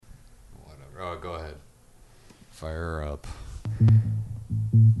Oh, go ahead. Fire her up.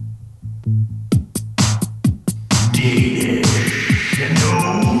 Danish and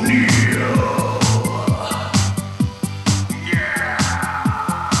O'Neill. Yeah.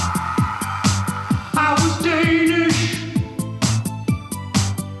 I was Danish.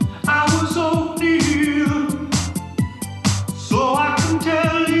 I was O'Neill. So I can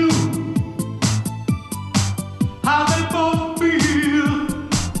tell you how they both feel.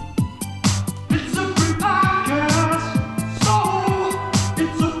 It's a free podcast, so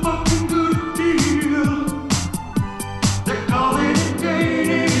it's a fucking good deal. They call it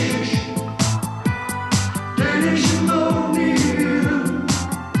Danish, Danish and O'Neill,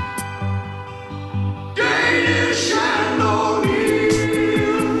 Danish and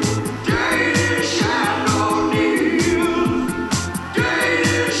O'Neill, Danish and O'Neill,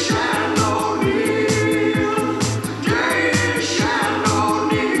 Danish and O'Neill, Danish and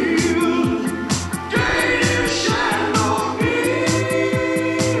O'Neill, Danish and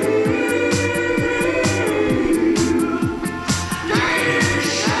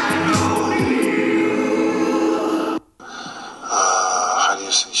How do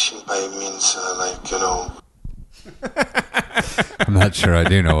you say shinpai means I'm not sure I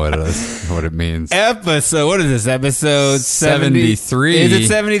do know what it means. Episode, what is this? Episode 73. Is it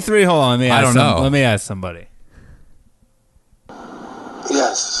 73? Hold on, I don't know. Let me ask somebody.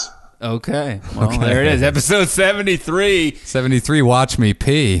 Yes. Okay, well, there it is. Episode 73. 73, watch me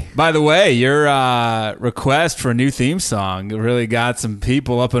pee. By the way, your request for a new theme song really got some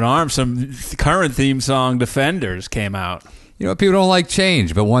people up in arms. Some current theme song defenders came out. You know, people don't like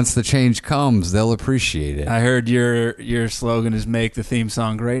change, but once the change comes, they'll appreciate it. I heard your slogan is "Make the theme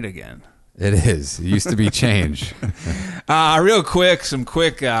song great again." It is. It used to be change. Real quick, some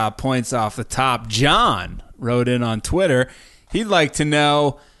quick points off the top. John wrote in on Twitter. He'd like to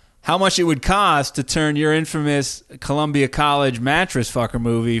know how much it would cost to turn your infamous Columbia College mattress fucker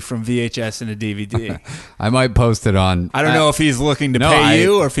movie from VHS into DVD. I might post it on... I don't know if he's looking to pay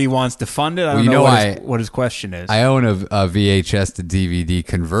you or if he wants to fund it. I don't know what his question is. I own a VHS to DVD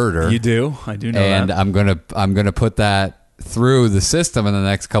converter. You do? I do know and that. I'm gonna put that through the system in the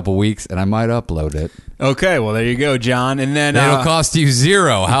next couple weeks, and I might upload it. Okay, well, there you go, John. And then it'll cost you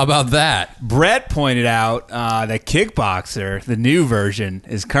 $0. How about that? Brett pointed out that Kickboxer, the new version,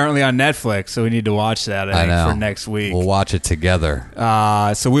 is currently on Netflix, so we need to watch that, I think, for next week. We'll watch it together.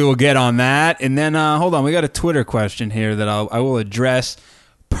 So we will get on that. And then, hold on, we got a Twitter question here that I will address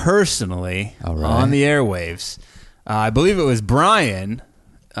personally on the airwaves. I believe it was Brian,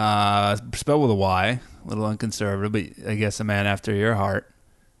 spelled with a Y. A little unconservative, but I guess a man after your heart.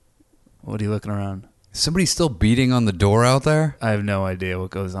 What are you looking around? Somebody still beating on the door out there? I have no idea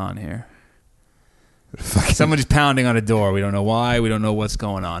what goes on here. Somebody's pounding on a door. We don't know why. We don't know what's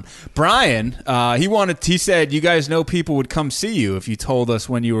going on. Brian, he said, you guys know people would come see you if you told us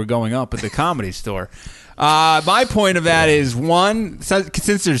when you were going up at the Comedy Store. My point of that is, one,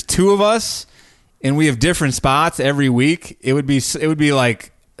 since there's two of us and we have different spots every week, it would be like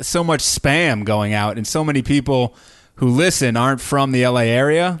so much spam going out, and so many people who listen aren't from the LA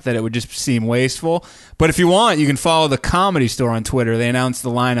area that it would just seem wasteful. But if you want, you can follow the Comedy Store on Twitter. They announce the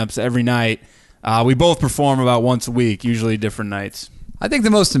lineups every night. We both perform about once a week, usually different nights. I think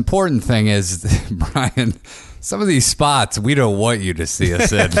the most important thing is, Brian, some of these spots we don't want you to see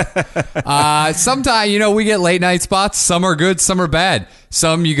us in. Sometimes, we get late night spots. Some are good, some are bad.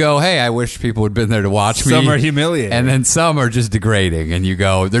 Some you go, hey, I wish people had been there to watch me. Some are humiliating. And then some are just degrading. And you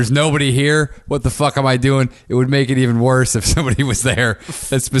go, there's nobody here. What the fuck am I doing? It would make it even worse if somebody was there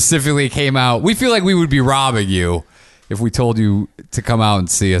that specifically came out. We feel like we would be robbing you if we told you to come out and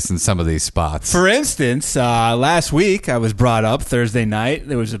see us in some of these spots. For instance, last week I was brought up Thursday night.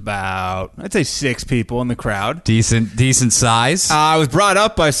 There was about, I'd say 6 people in the crowd. Decent size. I was brought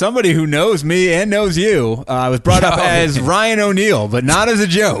up by somebody who knows me and knows you. I was brought up as Ryan O'Neill, but not as a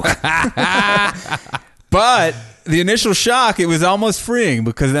joke. But the initial shock, it was almost freeing,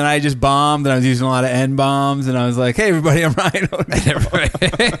 because then I just bombed and I was using a lot of N-bombs, and I was like, hey, everybody, I'm Ryan O'Neill.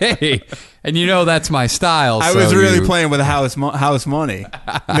 Hey, and that's my style. I was really playing with house money.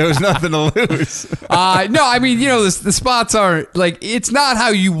 There was nothing to lose. No, I mean, the spots aren't like, it's not how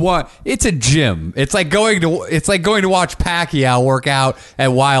you want. It's a gym. It's like going to watch Pacquiao work out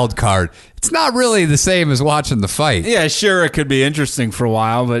at Wild Card. It's not really the same as watching the fight. Yeah, sure, it could be interesting for a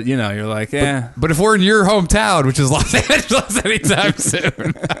while, but you're like, yeah. But if we're in your hometown, which is Los Angeles, anytime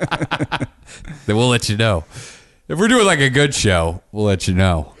soon, then we'll let you know. If we're doing like a good show, we'll let you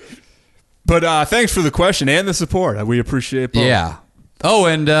know. But thanks for the question and the support. We appreciate both. Yeah. Oh,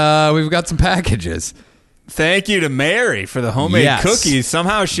 and we've got some packages. Thank you to Mary for the homemade cookies.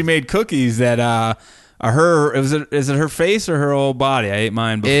 Somehow she made cookies that are her. Is it her face or her whole body? I ate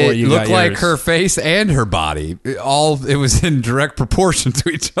mine before you got yours. It looked like her face and her body. It was in direct proportion to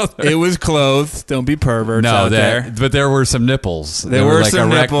each other. It was clothed. Don't be perverts out there. But there were some nipples. There were like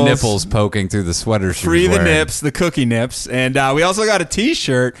some erect nipples poking through the sweater she Free was the wearing. nips, the cookie nips. And we also got a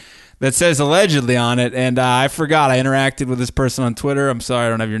T-shirt that says allegedly on it. And I forgot. I interacted with this person on Twitter. I'm sorry I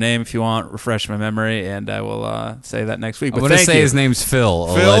don't have your name. If you want, refresh my memory. And I will say that next week. I'm going to say his name's Phil.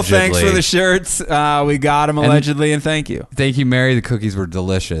 Phil, allegedly. thanks for the shirts. We got him allegedly, and thank you. Thank you, Mary. The cookies were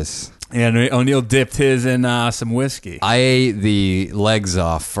delicious. And O'Neill dipped his in some whiskey. I ate the legs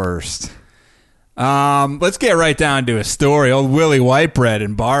off first. Let's get right down to a story. Old Willie Whitebread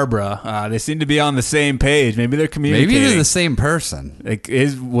and Barbara, they seem to be on the same page. Maybe they're communicating. Maybe they're the same person. Like,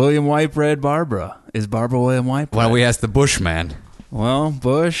 is William Whitebread Barbara? Is Barbara William Whitebread? Why don't we ask the Bushman? Well,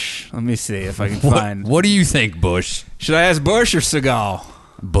 Bush. Let me see if I can find. What do you think, Bush? Should I ask Bush or Seagal?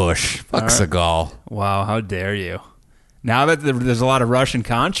 Bush. Fuck Seagal. Wow, how dare you? Now that there's a lot of Russian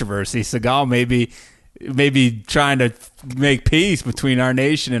controversy, Seagal may be trying to make peace between our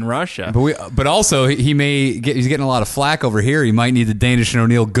nation and Russia. But also he's getting a lot of flack over here. He might need the Danish and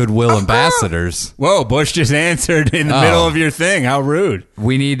O'Neill goodwill ambassadors. Whoa, Bush just answered in the middle of your thing. How rude.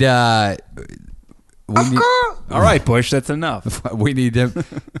 We need all right, Bush, that's enough. We need him.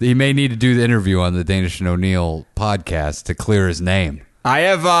 He may need to do the interview on the Danish and O'Neill podcast to clear his name. I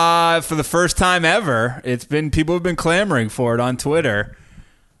have, for the first time ever, people have been clamoring for it on Twitter.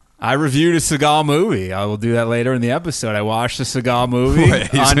 I reviewed a Seagal movie. I will do that later in the episode. I watched a Seagal movie.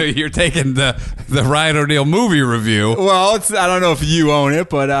 So you're taking the Ryan O'Neill movie review. Well, I don't know if you own it,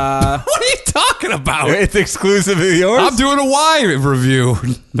 but... what are you talking about? It's exclusively yours? I'm doing a Y review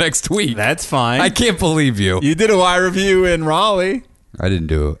next week. That's fine. I can't believe you. You did a Y review in Raleigh. I didn't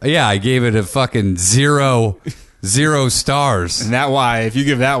do it. Yeah, I gave it a fucking 0 stars. And that Y, if you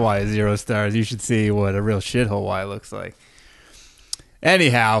give that Y 0 stars, you should see what a real shithole Y looks like.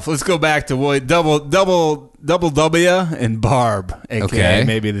 Anyhow, let's go back to double W and Barb, aka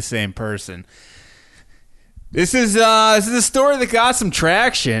maybe the same person. This is a story that got some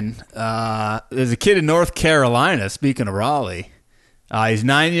traction. There's a kid in North Carolina. Speaking of Raleigh, he's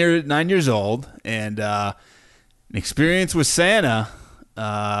 9 years old, and an experience with Santa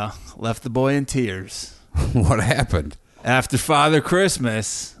left the boy in tears. What happened? After Father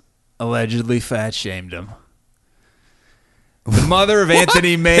Christmas allegedly fat shamed him. The mother of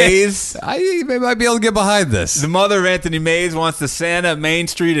Anthony Mays. I might be able to get behind this. The mother of Anthony Mays wants the Santa at Main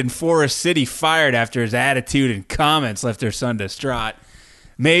Street in Forest City fired after his attitude and comments left her son distraught.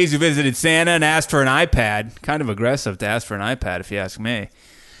 Mays, who visited Santa and asked for an iPad, kind of aggressive to ask for an iPad if you ask me,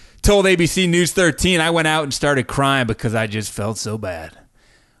 told ABC News 13, I went out and started crying because I just felt so bad.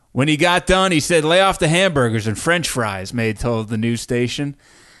 When he got done, he said, lay off the hamburgers and French fries, May told the news station.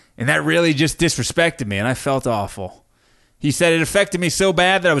 And that really just disrespected me, and I felt awful. He said it affected me so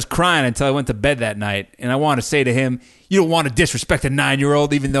bad that I was crying until I went to bed that night. And I want to say to him, you don't want to disrespect a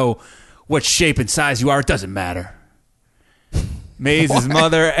 9-year-old, even though what shape and size you are, it doesn't matter. Mays'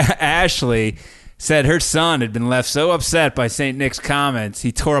 mother, Ashley, said her son had been left so upset by St. Nick's comments,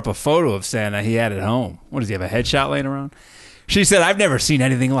 he tore up a photo of Santa he had at home. What, does he have a headshot laying around? She said, I've never seen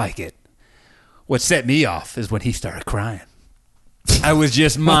anything like it. What set me off is when he started crying. I was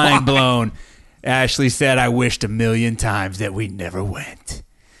just mind blown. Ashley said, I wished 1,000,000 times that we never went.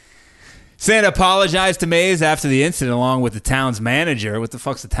 Santa apologized to Mays after the incident along with the town's manager. What the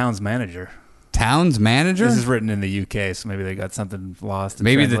fuck's the town's manager? Town's manager? This is written in the UK, so maybe they got something lost in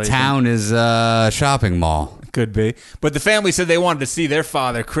maybe translation. the town is a shopping mall. Could be. But the family said they wanted to see their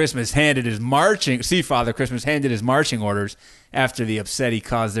Father Christmas handed his marching orders after the upset he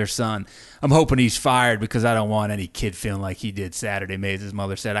caused their son. I'm hoping he's fired because I don't want any kid feeling like he did Saturday, Mays'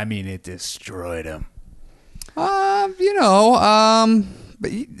 mother said. I mean, it destroyed him.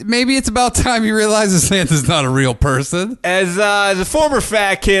 Maybe it's about time he realizes Santa's not a real person. As a former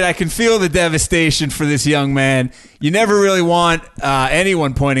fat kid, I can feel the devastation for this young man. You never really want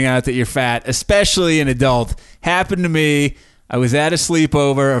anyone pointing out that you're fat, especially an adult. Happened to me. I was at a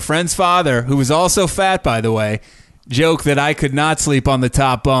sleepover. A friend's father, who was also fat, by the way, joked that I could not sleep on the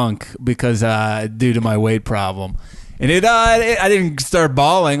top bunk because due to my weight problem. And I didn't start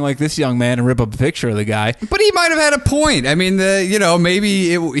bawling like this young man and rip up a picture of the guy. But he might have had a point. I mean, maybe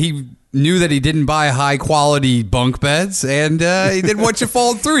he knew that he didn't buy high-quality bunk beds, and he didn't want you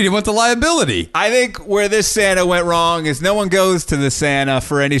falling through. He didn't want the liability. I think where this Santa went wrong is no one goes to the Santa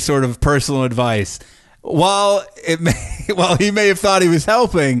for any sort of personal advice. While he may have thought he was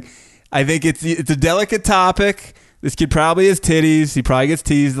helping, I think it's a delicate topic. This kid probably has titties. He probably gets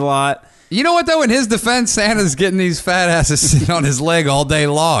teased a lot. You know what, though? In his defense, Santa's getting these fat asses sitting on his leg all day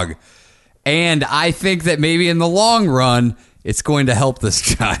long. And I think that maybe in the long run, it's going to help this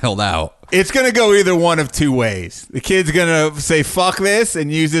child out. It's going to go either one of two ways. The kid's going to say, fuck this,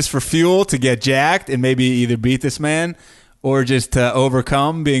 and use this for fuel to get jacked and maybe either beat this man or just to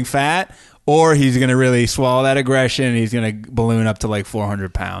overcome being fat. Or he's going to really swallow that aggression and he's going to balloon up to like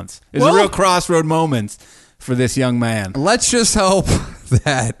 400 pounds. It's a real crossroad moment for this young man. Let's just hope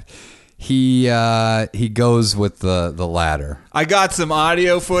that he goes with the latter. I got some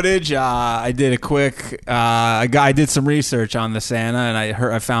audio footage. I did a quick. I did some research on the Santa, and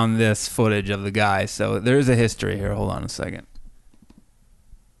I found this footage of the guy. So there's a history here. Hold on a second.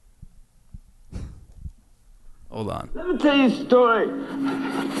 Hold on. Let me tell you a story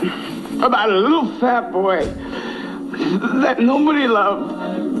about a little fat boy that nobody loved,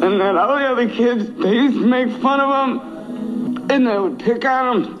 and that all the other kids, they used to make fun of him, and they would pick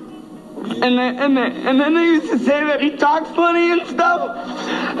on him. And then they used to say that he talked funny and stuff.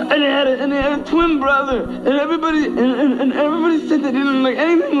 And they had a twin brother, and everybody said that he didn't look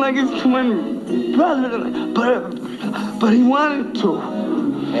anything like his twin brother, but he wanted to.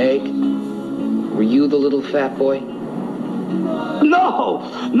 Egg, were you the little fat boy? No,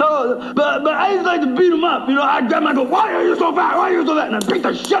 but I used to like to beat him up. You know, I'd grab him and go, why are you so fat? Why are you so fat? And I'd beat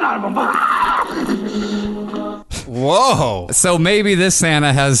the shit out of him. Whoa. So maybe this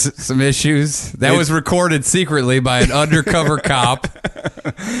Santa has some issues. That was recorded secretly by an undercover cop.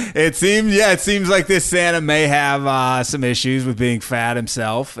 It seems like this Santa may have some issues with being fat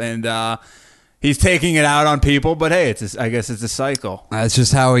himself, and he's taking it out on people. But hey, I guess it's a cycle. That's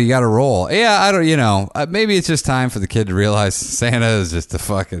just how you got to roll. Yeah, maybe it's just time for the kid to realize Santa is just a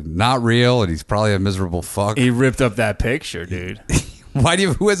fucking not real, and he's probably a miserable fuck. He ripped up that picture, dude.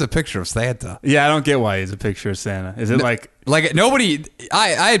 Who has a picture of Santa? Yeah, I don't get why he has a picture of Santa. Is it like nobody? I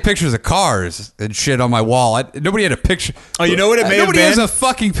had pictures of cars and shit on my wall. Nobody had a picture. Oh, you know what it may have been? Nobody has a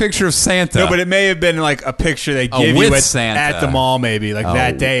fucking picture of Santa. No, but it may have been like a picture they give you at the mall, maybe like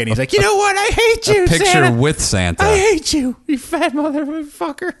that day, and he's like, you know what? I hate you, a picture Santa. with Santa. I hate you, you fat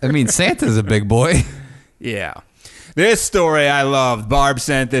motherfucker. I mean, Santa's a big boy. Yeah. This story I loved. Barb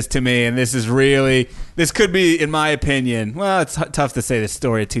sent this to me, and this could be, in my opinion, well, it's tough to say the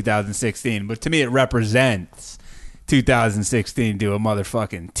story of 2016, but to me it represents 2016 to a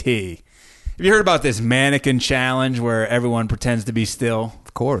motherfucking T. Have you heard about this mannequin challenge where everyone pretends to be still?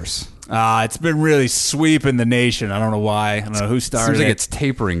 Of course. It's been really sweeping the nation. I don't know why. I don't know who started it. Seems like it's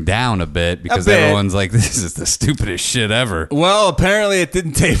tapering down a bit because everyone's like, this is the stupidest shit ever. Well, apparently it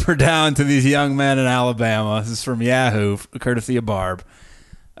didn't taper down to these young men in Alabama. This is from Yahoo, courtesy of Barb.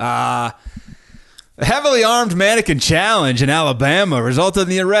 A heavily armed mannequin challenge in Alabama resulted in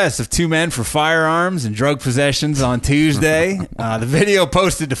the arrest of 2 men for firearms and drug possessions on Tuesday. The video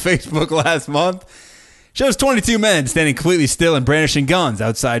posted to Facebook last month shows 22 men standing completely still and brandishing guns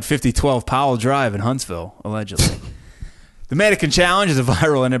outside 5012 Powell Drive in Huntsville, allegedly. The mannequin challenge is a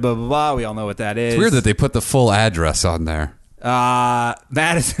viral and blah, blah, blah. We all know what that is. It's weird that they put the full address on there.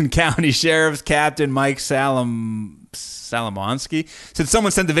 Madison County Sheriff's Captain Mike Salamonski said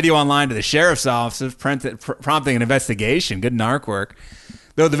someone sent the video online to the sheriff's office, prompting an investigation. Good narc work.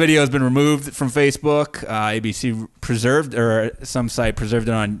 Though the video has been removed from Facebook, ABC preserved, or some site preserved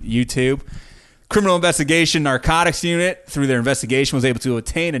it on YouTube. Criminal Investigation Narcotics Unit, through their investigation, was able to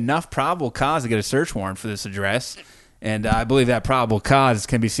obtain enough probable cause to get a search warrant for this address. And I believe that probable cause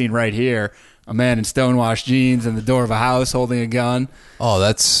can be seen right here. A man in stonewashed jeans in the door of a house holding a gun. Oh,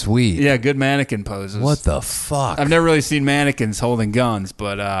 that's sweet. Yeah, good mannequin poses. What the fuck? I've never really seen mannequins holding guns,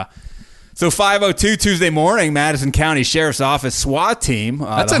 but... So 5:02 Tuesday morning, Madison County Sheriff's Office SWAT team.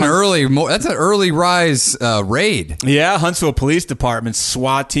 That's an early rise raid. Yeah, Huntsville Police Department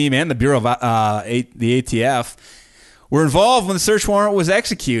SWAT team and the Bureau of the ATF were involved when the search warrant was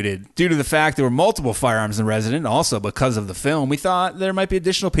executed. Due to the fact there were multiple firearms in the residence, also because of the film, we thought there might be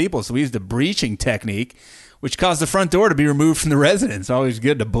additional people, so we used a breaching technique, which caused the front door to be removed from the residence. Always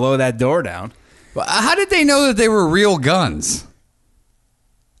good to blow that door down. How did they know that they were real guns?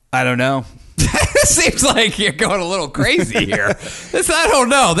 I don't know. It seems like you're going a little crazy here. I don't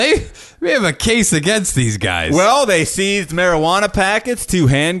know. We have a case against these guys. Well, they seized marijuana packets, 2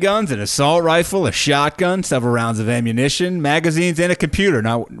 handguns, an assault rifle, a shotgun, several rounds of ammunition, magazines, and a computer.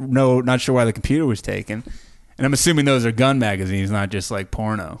 Not sure why the computer was taken. And I'm assuming those are gun magazines, not just like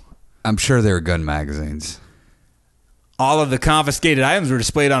porno. I'm sure they were gun magazines. All of the confiscated items were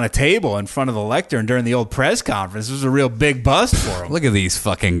displayed on a table in front of the lectern during the old press conference. This was a real big bust for them. Look at these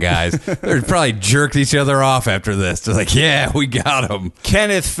fucking guys. They're probably jerked each other off after this. They're like, yeah, we got him.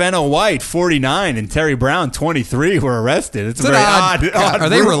 Kenneth Fennell White, 49, and Terry Brown, 23, were arrested. It's a very odd Are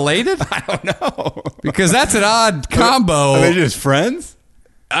they group. related? I don't know. Because that's an odd combo. Are they just friends?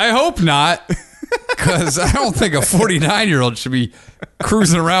 I hope not. Because I don't think a 49-year-old should be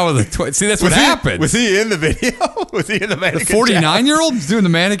cruising around with a... See, that's what happens. Was he in the video? Was he in the mannequin The 49-year-old's doing the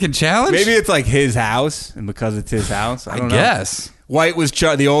mannequin challenge? Maybe it's like his house, and because it's his house, I don't know. guess. White was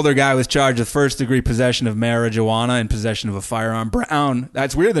the older guy was charged with first-degree possession of marijuana and possession of a firearm. Brown,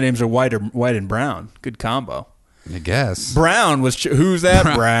 that's weird. The names are White and Brown. Good combo. I guess. Brown was who's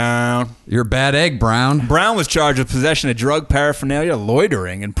that? Brown. You're a bad egg, Brown. Brown was charged with possession of drug paraphernalia,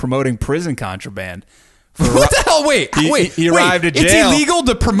 loitering, and promoting prison contraband. What the hell? Wait. He arrived at jail. It's illegal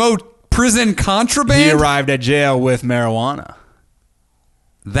to promote prison contraband? He arrived at jail with marijuana.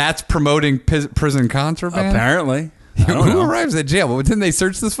 That's promoting prison contraband? Apparently. I don't Who know. arrives at jail? Well, didn't they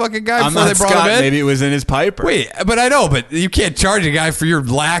search this fucking guy I'm before not they brought Scott. him in? Maybe it was in his piper. Wait, but I know, but you can't charge a guy for your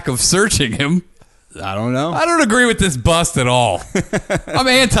lack of searching him. I don't know. I don't agree with this bust at all. I'm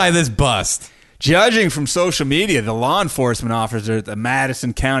anti this bust. Judging from social media, the law enforcement officers at the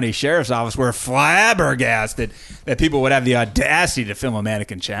Madison County Sheriff's Office were flabbergasted that people would have the audacity to film a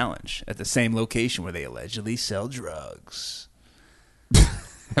mannequin challenge at the same location where they allegedly sell drugs.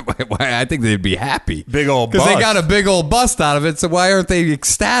 I think they'd be happy. Big old Because they bust. got a big old bust out of it, so why aren't they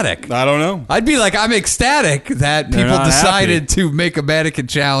ecstatic? I don't know. I'd be like, I'm ecstatic that They're people not decided happy. to make a mannequin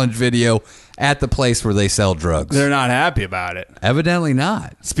challenge video at the place where they sell drugs. They're not happy about it. Evidently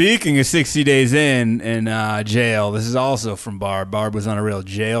not. Speaking of 60 days in jail, this is also from Barb. Barb was on a real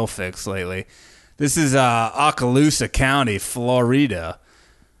jail fix lately. This is Okaloosa County, Florida,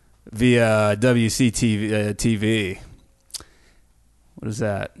 via WCTV. What is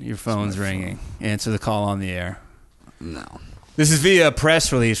that? Your phone's ringing. Answer the call on the air. No. This is via a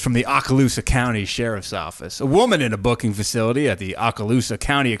press release from the Okaloosa County Sheriff's Office. A woman in a booking facility at the Okaloosa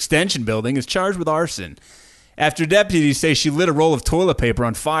County Extension Building is charged with arson after deputies say she lit a roll of toilet paper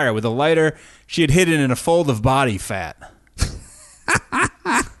on fire with a lighter she had hidden in a fold of body fat.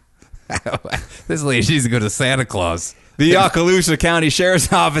 This lady, she's going to Santa Claus. The Okaloosa County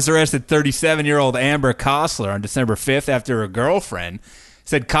Sheriff's Office arrested 37-year-old Amber Kostler on December 5th after her girlfriend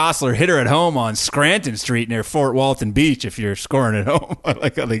said Kostler hit her at home on Scranton Street near Fort Walton Beach, if you're scoring at home. I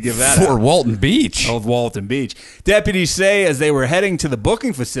like how they give that out. Fort Walton Beach. Old Walton Beach. Deputies say as they were heading to the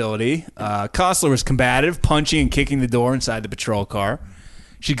booking facility, Kostler was combative, punching and kicking the door inside the patrol car.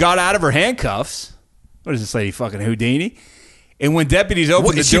 She got out of her handcuffs. What is this lady, fucking Houdini? And when deputies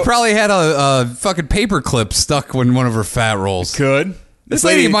opened the She door... probably had a fucking paper clip stuck in one of her fat rolls. Could. This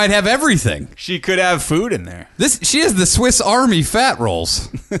lady might have everything. She could have food in there. She has the Swiss Army fat rolls.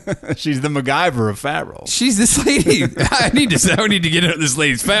 She's the MacGyver of fat rolls. She's this lady. I need to get into this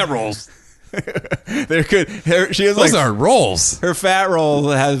lady's fat rolls. She has Those aren't rolls. Her fat roll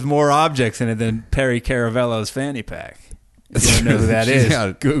has more objects in it than Perry Caravello's fanny pack. If you don't know who that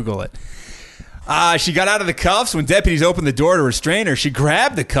is, Google it. She got out of the cuffs when deputies opened the door to restrain her. She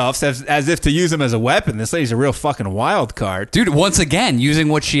grabbed the cuffs as if to use them as a weapon. This lady's a real fucking wild card. Dude, once again, using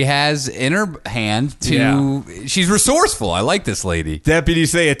what she has in her hand to... Yeah. She's resourceful. I like this lady.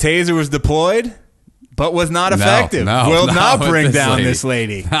 Deputies say a taser was deployed, but was not effective. No, Will not not with bring this down lady. this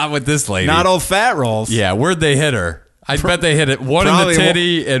lady. Not with this lady. Not old fat rolls. Yeah, where'd they hit her? I bet they hit it one in Probably the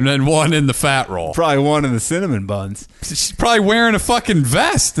titty and then one in the fat roll. Probably one in the cinnamon buns. She's probably wearing a fucking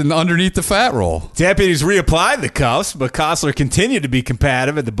vest and underneath the fat roll. Deputies reapplied the cuffs, but Kostler continued to be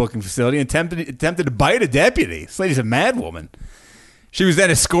combative at the booking facility and attempted to bite a deputy. This lady's a mad woman. She was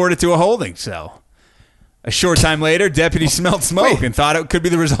then escorted to a holding cell. A short time later, deputies smelled smoke and thought it could be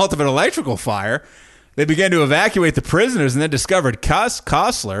the result of an electrical fire. They began to evacuate the prisoners and then discovered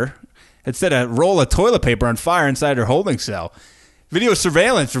Kostler had set a roll of toilet paper on fire inside her holding cell. Video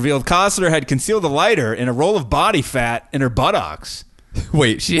surveillance revealed Kostler had concealed a lighter in a roll of body fat in her buttocks.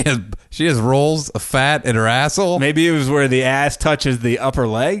 Wait, she has rolls of fat in her asshole? Maybe it was where the ass touches the upper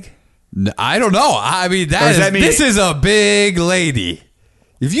leg? I don't know. I mean, this is a big lady.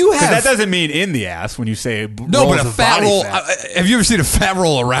 If you have... That doesn't mean in the ass when you say No, rolls but a of fat body roll... fat. have you ever seen a fat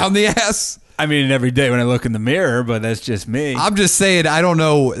roll around the ass? I mean, every day when I look in the mirror, but that's just me. I'm just saying, I don't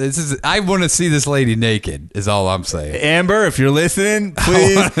know. I want to see this lady naked, is all I'm saying. Amber, if you're listening,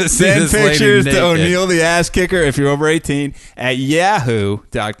 wanna please see send this lady pictures to naked. O'Neill the Ass Kicker if you're over 18 at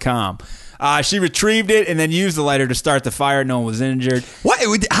yahoo.com. She retrieved it and then used the lighter to start the fire. No one was injured. What?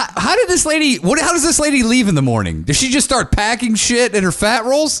 How did this lady... How does this lady leave in the morning? Does she just start packing shit in her fat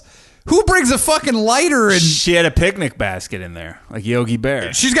rolls? Who brings a fucking lighter and She had a picnic basket in there, like Yogi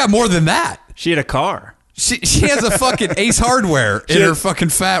Bear. she's got more than that? She had a car. She has a fucking Ace Hardware in her fucking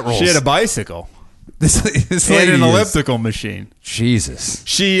fat rolls. She had a bicycle. This She had lady an is- elliptical machine. Jesus.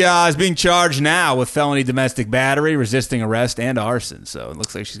 She is being charged now with felony domestic battery, resisting arrest, and arson. So it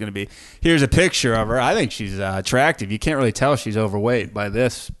looks like she's going to be. Here's a picture of her. I think she's attractive. You can't really tell she's overweight by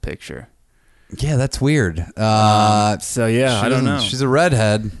this picture. Yeah, that's weird. So yeah, I don't know. She's a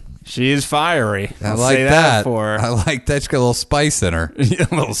redhead. She is fiery. I I'll like say that. for her. I like that. She's got a little spice in her. A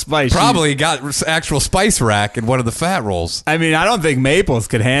little spice. Probably got actual spice rack in one of the fat rolls. I mean, I don't think Maples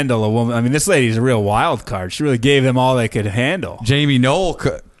could handle a woman. I mean, this lady's a real wild card. She really gave them all they could handle. Jamie Knoll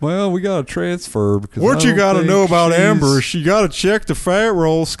could. Well, we got to transfer because What you got to know about she's- Amber is she got to check the fat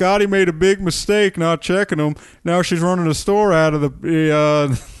roll. Scotty made a big mistake not checking them. Now she's running the store out of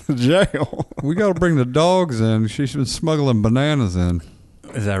the jail. We got to bring the dogs in. She's been smuggling bananas in.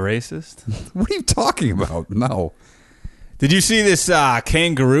 Is that racist? What are you talking about? No. Did you see this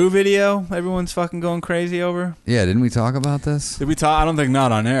kangaroo video everyone's fucking going crazy over? Yeah, didn't we talk about this? Did we talk? I don't think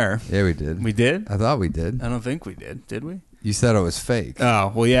not on air. Yeah, we did. We did? I thought we did. I don't think we did. Did we? You said it was fake.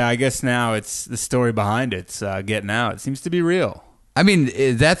 Oh, well, yeah, I guess now it's the story behind it's getting out. It seems to be real. I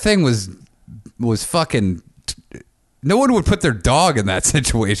mean, that thing was fucking. No one would put their dog in that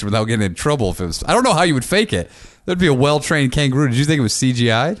situation without getting in trouble. If it was, I don't know how you would fake it. That'd be a well-trained kangaroo. Did you think it was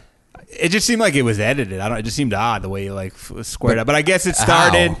CGI'd? It just seemed like it was edited. It just seemed odd the way he was squared up. But I guess it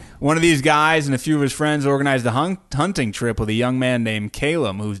started. How? One of these guys and a few of his friends organized a hunting trip with a young man named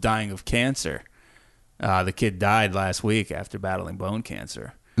Caleb who's dying of cancer. The kid died last week after battling bone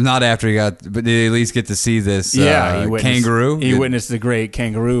cancer. Not after he got, but did he at least get to see this He witnessed, kangaroo? He witnessed the great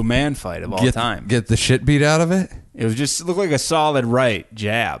kangaroo man fight of all time. Get the shit beat out of it? It looked like a solid right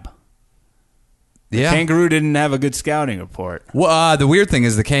jab. Yeah. Kangaroo didn't have a good scouting report. Well, the weird thing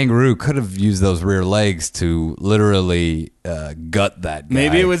is the kangaroo could have used those rear legs to literally gut that guy.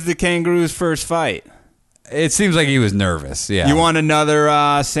 Maybe it was the kangaroo's first fight. It seems like he was nervous. Yeah. You want another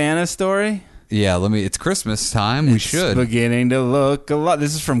Santa story? Yeah. It's Christmas time. We should. Beginning to look a lot.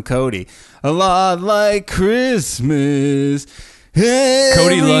 This is from Cody. A lot like Christmas.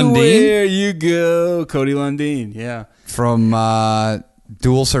 Cody Lundeen? Everywhere you go. Cody Lundeen. Yeah. From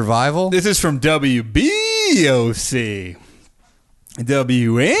Dual Survival. This is from WBOC.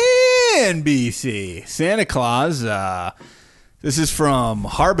 WNBC. Santa Claus. This is from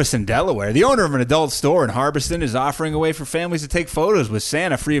Harbison, Delaware. The owner of an adult store in Harbison is offering a way for families to take photos with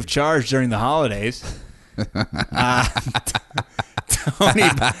Santa free of charge during the holidays.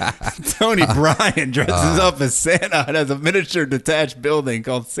 Tony Bryan dresses up as Santa and has a miniature detached building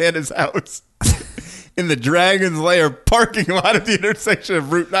called Santa's House in the Dragon's Lair parking lot at the intersection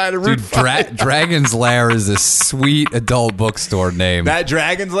of Route 9 and Route 5. Dragon's Lair is a sweet adult bookstore name. That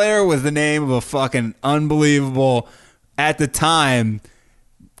Dragon's Lair was the name of a fucking unbelievable, at the time,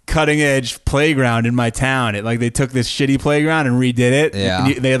 cutting edge playground in my town. They took this shitty playground and redid it. Yeah.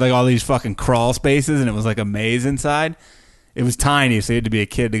 And they had like all these fucking crawl spaces and it was like a maze inside. It was tiny, so you had to be a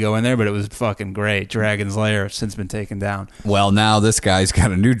kid to go in there, but it was fucking great. Dragon's Lair has since been taken down. Well, now this guy's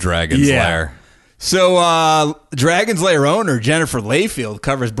got a new Dragon's Lair. So, Dragon's Lair owner Jennifer Layfield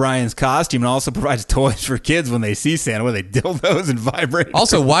covers Brian's costume and also provides toys for kids when they see Santa, with dildos and vibrators.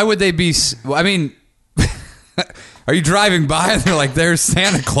 Also, why would they be? I mean, are you driving by and they're like, "There's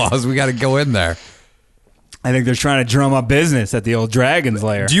Santa Claus. We got to go in there." I think they're trying to drum up business at the old Dragon's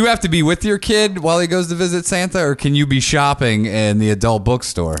Lair. Do you have to be with your kid while he goes to visit Santa, or can you be shopping in the adult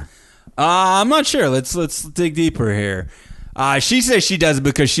bookstore? I'm not sure. Let's dig deeper here. She says she does it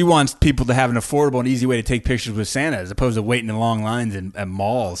because she wants people to have an affordable and easy way to take pictures with Santa, as opposed to waiting in long lines at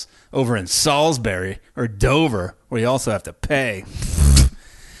malls over in Salisbury or Dover, where you also have to pay.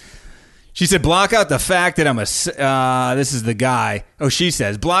 She said, block out the fact that I'm this is the guy. Oh, she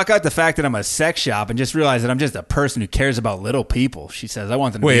says, block out the fact that I'm a sex shop and just realize that I'm just a person who cares about little people. She says, I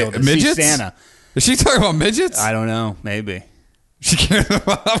want them to be able to midgets? see Santa. Is she talking about midgets? I don't know. Maybe. She cares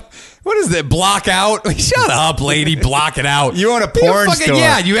about, what is that? Block out? Shut up, lady. Block it out. You own a porn store.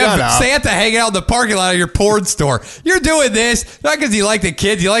 Yeah, you Shut have up. Santa hanging out in the parking lot of your porn store. You're doing this not because you like the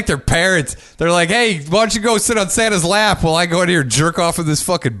kids, you like their parents. They're like, hey, why don't you go sit on Santa's lap while I go in here and jerk off in this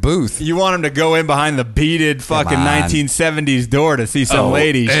fucking booth? You want him to go in behind the beaded fucking on. 1970s door to see some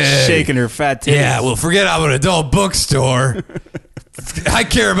lady shaking her fat titties. Yeah, well, forget I'm an adult bookstore. I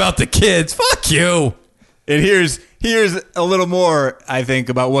care about the kids. Fuck you. And here's a little more, I think,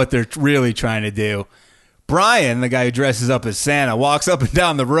 about what they're really trying to do. Brian, the guy who dresses up as Santa, walks up and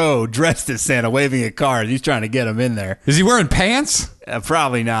down the road dressed as Santa, waving at cars. He's trying to get him in there. Is he wearing pants?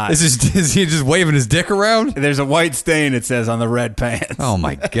 Probably not. Is he just waving his dick around? There's a white stain, it says, on the red pants. Oh,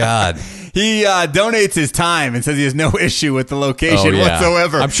 my God. He donates his time and says he has no issue with the location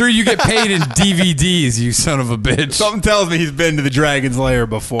whatsoever. I'm sure you get paid in DVDs, you son of a bitch. Something tells me he's been to the Dragon's Lair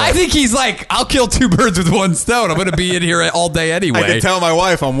before. I think he's like, I'll kill two birds with one stone. I'm going to be in here all day anyway. I can tell my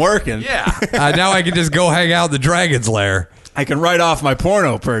wife I'm working. Yeah. Now I can just go hang out in the Dragon's Lair. I can write off my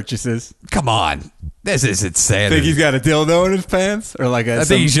porno purchases. Come on. This is insane. Think he's got a dildo in his pants? Or like I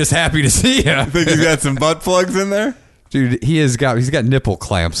think he's just happy to see you. Think he's got some butt plugs in there? Dude, he's got nipple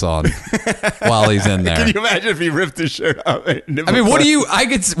clamps on while he's in there. Can you imagine if he ripped his shirt off? I mean, what do you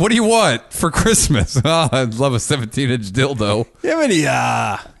want for Christmas? Oh, I'd love a 17-inch dildo. You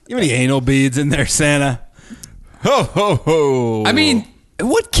have any anal beads in there, Santa? Ho, ho, ho. I mean,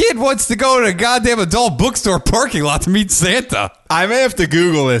 what kid wants to go to a goddamn adult bookstore parking lot to meet Santa? I may have to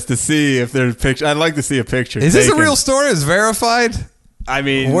Google this to see if there's pictures. I'd like to see a picture. Is this a real story? Is verified? I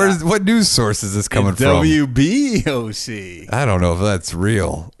mean, what news source is this coming from? WBOC. I don't know if that's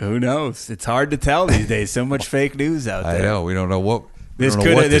real. Who knows? It's hard to tell these days. So much fake news out there. I know. We don't know what.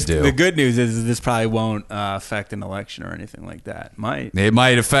 The good news is this probably won't affect an election or anything like that. It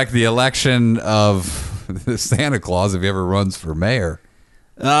might affect the election of Santa Claus if he ever runs for mayor.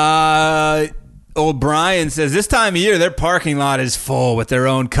 Old Brian says this time of year their parking lot is full with their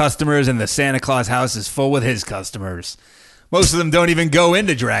own customers and the Santa Claus house is full with his customers. Most of them don't even go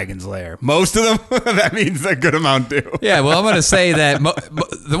into Dragon's Lair. Most of them? That means a good amount do. Yeah, well, I'm going to say that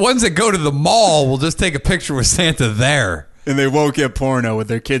the ones that go to the mall will just take a picture with Santa there. And they won't get porno with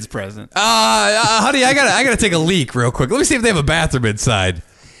their kids present. Honey, I gotta take a leak real quick. Let me see if they have a bathroom inside.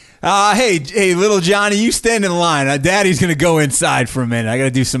 Hey, little Johnny, you stand in line. Daddy's going to go inside for a minute. I got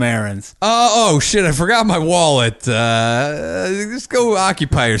to do some errands. Oh, shit, I forgot my wallet. Just go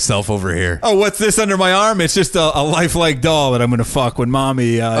occupy yourself over here. Oh, what's this under my arm? It's just a lifelike doll that I'm going to fuck when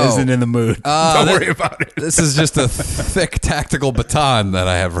Mommy isn't in the mood. Don't worry about it. This is just a thick tactical baton that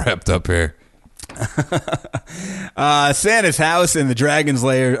I have wrapped up here. Santa's house and the Dragon's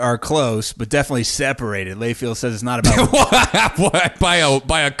Lair are close, but definitely separated. Layfield says it's not about what?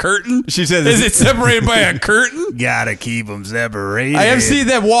 By a curtain? She says, is it separated by a curtain? Gotta keep them separated. I have seen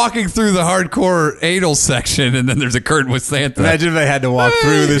them walking through the hardcore anal section, and then there's a curtain with Santa. Imagine if they had to walk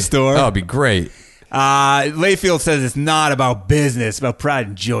through this door. Oh, it'd be great. Layfield says it's not about business, about pride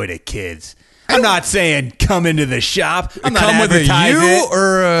and joy to kids. I'm not saying come into the shop. I'm not advertising. With a U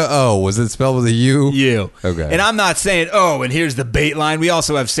or was it spelled with a U? U. Okay. And I'm not saying, and here's the bait line. We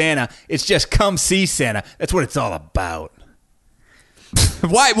also have Santa. It's just come see Santa. That's what it's all about.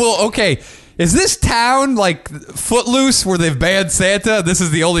 Why? Well, okay. Is this town like Footloose where they've banned Santa? This is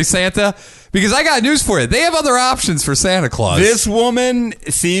the only Santa? Because I got news for you. They have other options for Santa Claus. This woman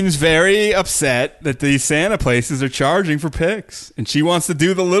seems very upset that these Santa places are charging for pics. And she wants to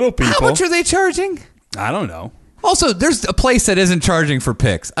do the little people. How much are they charging? I don't know. Also, there's a place that isn't charging for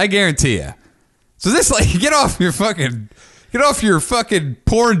pics. I guarantee you. So this, get off your fucking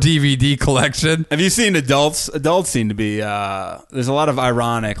porn DVD collection. Have you seen adults? Adults seem to be, there's a lot of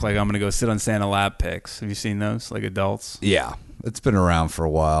ironic, like I'm going to go sit on Santa lap pics. Have you seen those? Like adults? Yeah. It's been around for a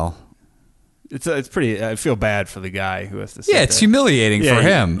while. It's pretty. I feel bad for the guy who has to sit it's humiliating for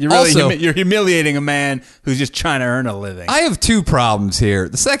him. You're humiliating a man who's just trying to earn a living. I have two problems here.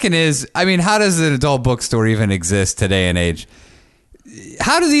 The second is, how does an adult bookstore even exist today and age?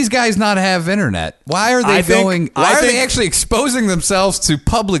 How do these guys not have internet? Why are they Why are they actually exposing themselves to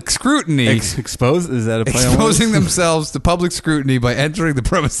public scrutiny? Is that a play on Exposing words? themselves to public scrutiny by entering the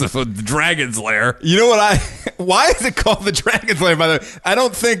premise of the Dragon's Lair. You know what? Why is it called the Dragon's Lair? By the way, I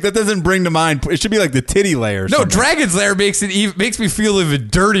don't think that doesn't bring to mind. It should be like the Titty Lair. No, Dragon's Lair makes me feel even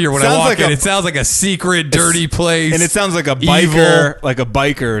dirtier when I walk in. It sounds like a secret, dirty place, and it sounds like a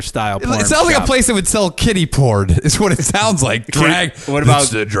biker style. Porn it sounds like shop. a place that would sell kitty porn. Is what it sounds like. What about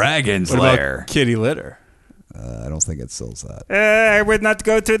the Dragon's Lair? Lair? Kitty litter. I don't think it sells that. I would not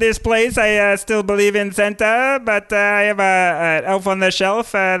go to this place. I still believe in Santa, but I have an elf on the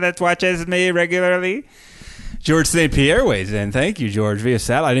shelf that watches me regularly. George St. Pierre weighs in. Thank you, George, via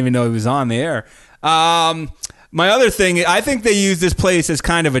satellite. I didn't even know he was on the air. My other thing, I think they use this place as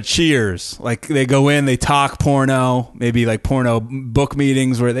kind of a Cheers. Like they go in, they talk porno, maybe like porno book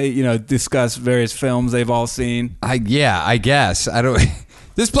meetings where they, discuss various films they've all seen. I guess. I don't.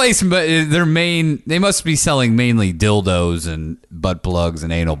 This place, but they must be selling mainly dildos and butt plugs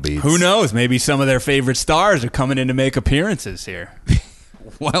and anal beads. Who knows? Maybe some of their favorite stars are coming in to make appearances here.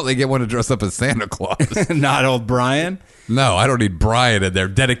 Why don't they get one to dress up as Santa Claus? Not old Brian. No, I don't need Brian in there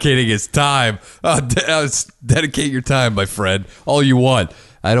dedicating his time. Dedicate your time, my friend. All you want.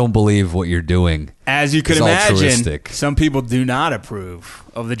 I don't believe what you're doing. As you could is imagine, altruistic. some people do not approve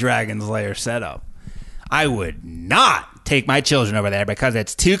of the Dragon's Lair setup. I would not take my children over there because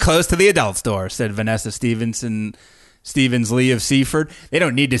it's too close to the adult store, said Vanessa Stevens-Lee of Seaford. They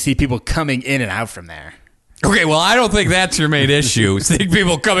don't need to see people coming in and out from there. Okay, well, I don't think that's your main issue. Seeing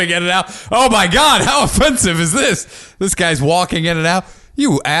people coming in and out. Oh, my God, how offensive is this? This guy's walking in and out.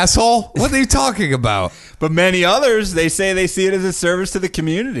 You asshole. What are you talking about? But many others, they say they see it as a service to the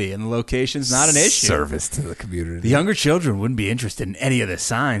community, and the location's not an issue. Service to the community. The younger children wouldn't be interested in any of the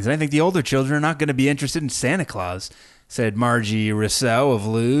signs, and I think the older children are not going to be interested in Santa Claus, said Margie Rousseau of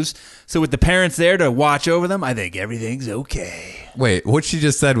Luz. So with the parents there to watch over them, I think everything's okay. Wait, what she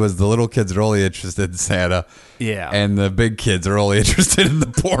just said was the little kids are only interested in Santa. Yeah. And the big kids are only interested in the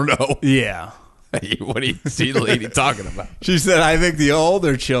porno. Yeah. What are you see the lady talking about? She said, I think the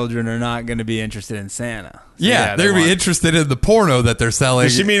older children are not going to be interested in Santa. So yeah, they're going to be interested in the porno that they're selling.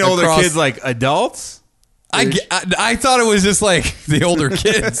 Does she mean older kids like adults? I thought it was just like the older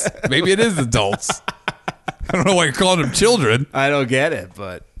kids. Maybe it is adults. I don't know why you're calling them children. I don't get it,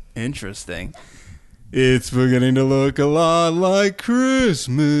 but interesting. It's beginning to look a lot like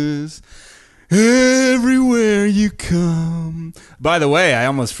Christmas everywhere you come. By the way, I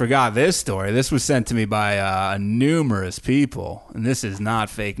almost forgot this story. This was sent to me by numerous people, and this is not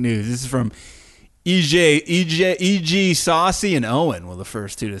fake news. This is from E.G. Saucy and Owen were the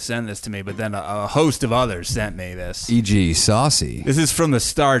first two to send this to me, but then a host of others sent me this. E.G. Saucy. This is from the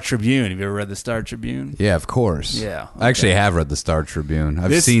Star Tribune. Have you ever read the Star Tribune? Yeah, of course. Yeah. Okay. I actually have read the Star Tribune.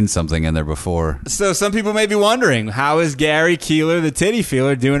 I've seen something in there before. So some people may be wondering, how is Gary Keillor, the titty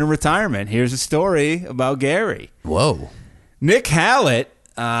feeler, doing in retirement? Here's a story about Gary. Whoa. Nick Hallett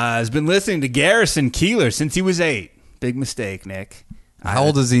has been listening to Garrison Keillor since he was 8. Big mistake, Nick. How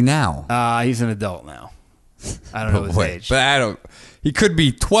old is he now? He's an adult now. I don't know his age. But he could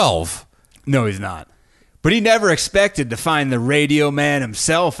be 12. No, he's not. But he never expected to find the radio man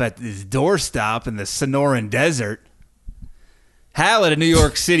himself at his doorstop in the Sonoran Desert. Hallett, a New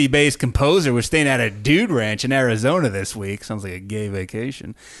York City-based composer, was staying at a dude ranch in Arizona this week. Sounds like a gay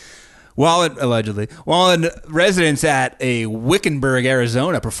vacation. Allegedly. While in residence at a Wickenburg,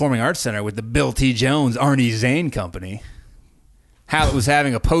 Arizona Performing Arts Center with the Bill T. Jones, Arnie Zane Company. Hallett was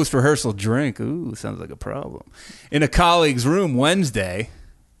having a post-rehearsal drink. Ooh, sounds like a problem. In a colleague's room Wednesday.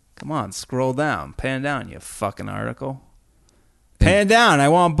 Come on, scroll down. Pan down, you fucking article. Pan down, I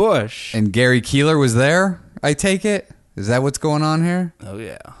want Bush. And Gary Keillor was there, I take it? Is that what's going on here? Oh,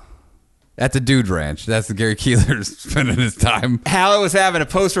 yeah. At the Dude Ranch. That's the Gary Keillor spending his time. Hallett was having a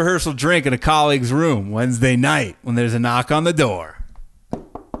post-rehearsal drink in a colleague's room Wednesday night when there's a knock on the door.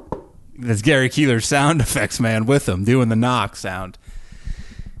 That's Gary Keillor's sound effects man with him doing the knock sound.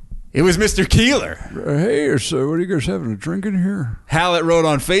 It was Mr. Keillor. Hey, so what are you guys having a drink in here? Hallett wrote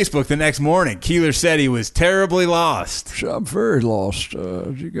on Facebook the next morning. Keillor said he was terribly lost. I'm very lost.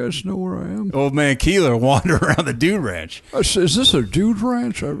 Do you guys know where I am? Old man Keillor wandered around the dude ranch. Is this a dude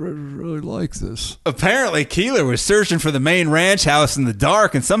ranch? I really like this. Apparently, Keillor was searching for the main ranch house in the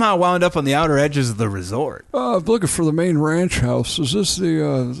dark and somehow wound up on the outer edges of the resort. I'm looking for the main ranch house. Is this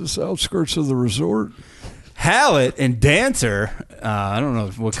the outskirts of the resort? Hallett and dancer, I don't know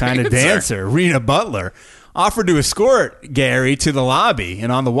what kind of dancer, Rena Butler, offered to escort Gary to the lobby.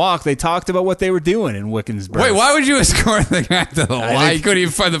 And on the walk, they talked about what they were doing in Wickensburg. Wait, why would you escort the guy to the lobby? You couldn't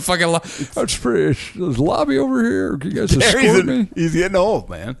even find the fucking lobby. That's pretty. There's a lobby over here. Can you guys escort me? He's getting old,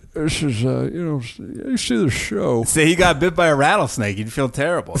 man. This is, you see the show. Say he got bit by a rattlesnake. You'd feel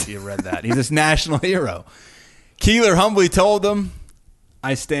terrible if you read that. He's this national hero. Keillor humbly told them,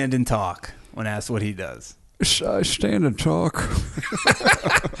 I stand and talk, when asked what he does. I stand and talk.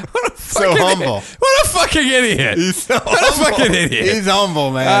 So humble. What a fucking idiot. He's so What a fucking idiot. He's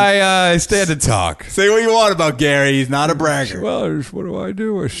humble, man. I stand and talk. Say what you want about Gary. He's not a bragger. Well, what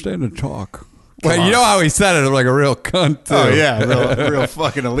do? I stand and talk. Well, you know how he said it like a real cunt, too. Oh, yeah. Real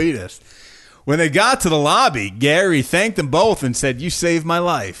fucking elitist. When they got to the lobby, Gary thanked them both and said, you saved my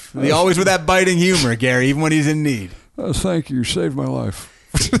life. He always with that biting humor, Gary, even when he's in need. Thank you. You saved my life.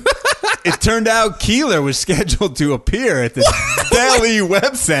 It turned out Keillor was scheduled to appear at the Delaware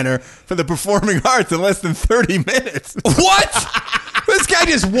Web Center for the Performing Arts in less than 30 minutes. What? This guy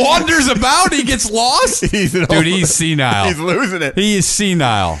just wanders about. He gets lost. He's senile. He's losing it. He is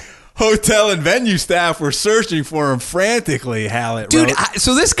senile. Hotel and venue staff were searching for him frantically, Hallett wrote.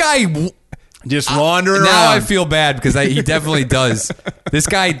 So this guy... Just wandering around. Now I feel bad because he definitely does. This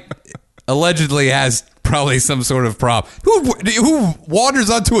guy allegedly has probably some sort of problem. Who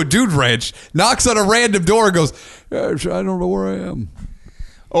wanders onto a dude ranch, knocks on a random door, and goes, I don't know where I am.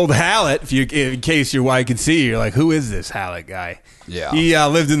 Old Hallett, in case your wife can see, you're like, who is this Hallett guy? Yeah. He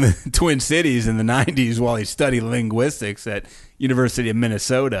lived in the Twin Cities in the 90s while he studied linguistics at University of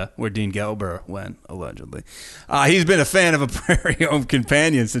Minnesota, where Dean Gelber went, allegedly. He's been a fan of a Prairie Home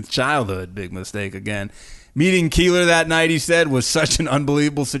Companion since childhood. Big mistake again. Meeting Keillor that night, he said, was such an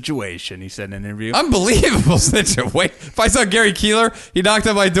unbelievable situation, he said in an interview. Unbelievable situation. Wait, if I saw Gary Keillor, he knocked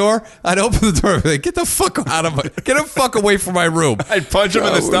on my door, I'd open the door and be like, get the fuck away from my room. I'd punch him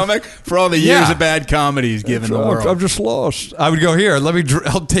in the stomach for all the years of bad comedy he's given the world. I'm just lost. I would go, here,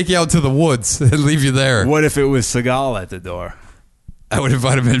 I'll take you out to the woods and leave you there. What if it was Seagal at the door? I would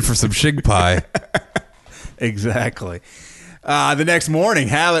invite him in for some shig pie. Exactly. The next morning,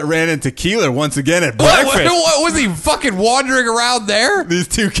 Hallett ran into Keillor once again at breakfast. What was he fucking wandering around there? These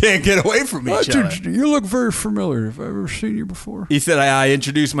two can't get away from each other. You look very familiar. Have I ever seen you before? He said, I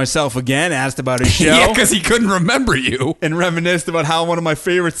introduced myself again, asked about his show. Yeah, because he couldn't remember you. And reminisced about how one of my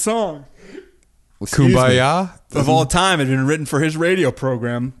favorite songs, Kumbaya? of all time, had been written for his radio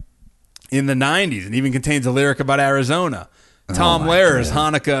program in the 90s and even contains a lyric about Arizona. Tom Lehrer's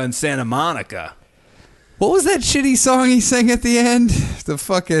Hanukkah in Santa Monica. What was that shitty song he sang at the end? The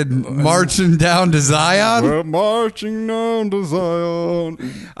fucking marching down to Zion? We're marching down to Zion.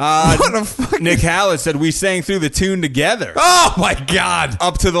 What a fucking... Nick Hallett said, we sang through the tune together. Oh, my God.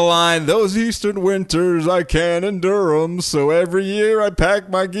 Up to the line, Those eastern winters I can't endure 'em, so every year I pack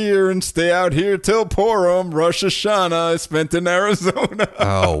my gear and stay out here till Purim. Rosh Hashanah I spent in Arizona.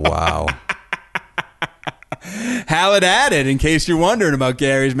 Oh, wow. Hallett added, in case you're wondering about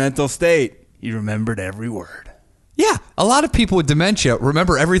Gary's mental state, he remembered every word. Yeah, a lot of people with dementia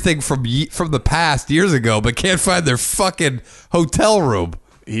remember everything from the past years ago, but can't find their fucking hotel room.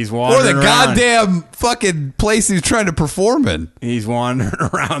 He's wandering or the around. goddamn fucking place he's trying to perform in. He's wandering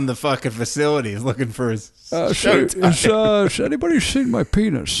around the fucking facilities looking for his Has anybody seen my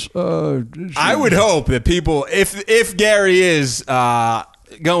penis? I would hope that people, if Gary is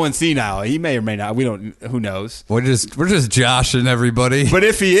going senile, he may or may not. We don't. Who knows? We're just joshing everybody. But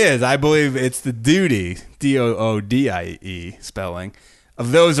if he is, I believe it's the duty, DOODIE spelling,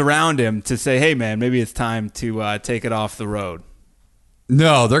 of those around him to say, "Hey, man, maybe it's time to take it off the road."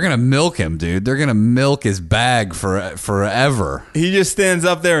 No, they're gonna milk him, dude. They're gonna milk his bag forever. He just stands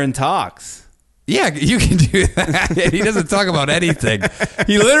up there and talks. Yeah, you can do that. He doesn't talk about anything.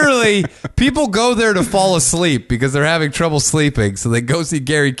 He literally, people go there to fall asleep because they're having trouble sleeping. So they go see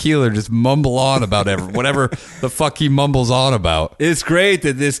Gary Keillor just mumble on about whatever the fuck he mumbles on about. It's great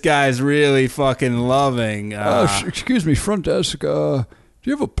that this guy's really fucking loving. Excuse me, front desk. Do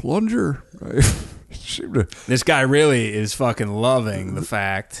you have a plunger? This guy really is fucking loving the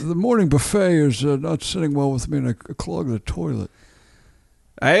fact. The morning buffet is not sitting well with me, and I clog the toilet.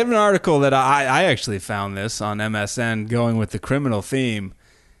 I have an article that I actually found this on MSN going with the criminal theme.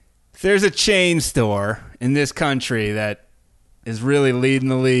 There's a chain store in this country that is really leading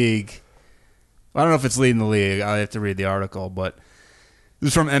the league. I don't know if it's leading the league. I'll have to read the article, but this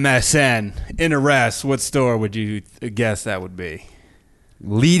is from MSN. In arrest, what store would you guess that would be?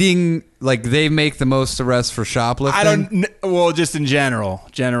 Leading, like they make the most arrests for shoplifting? I don't, well, just in general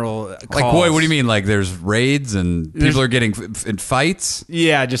calls. Like, boy, what do you mean? Like there's raids and people are getting in fights?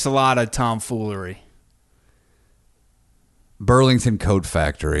 Yeah, just a lot of tomfoolery. Burlington Coat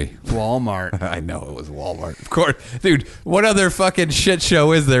Factory. Walmart. I know it was Walmart. Of course. Dude, what other fucking shit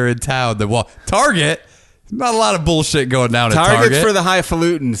show is there in town? Target? Not a lot of bullshit going down at Target. Target's for the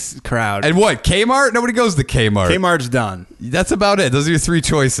highfalutin crowd. And what? Kmart? Nobody goes to Kmart. Kmart's done. That's about it. Those are your three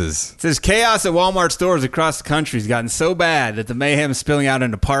choices. It says chaos at Walmart stores across the country has gotten so bad that the mayhem is spilling out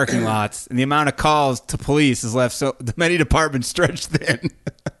into parking lots, and the amount of calls to police has left many departments stretched thin.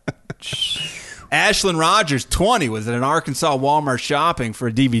 Ashlyn Rogers, 20, was at an Arkansas Walmart shopping for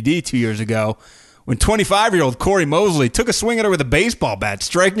a DVD 2 years ago when 25-year-old Corey Mosley took a swing at her with a baseball bat,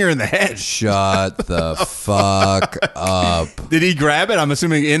 striking her in the head. Shut the fuck up. Did he grab it? I'm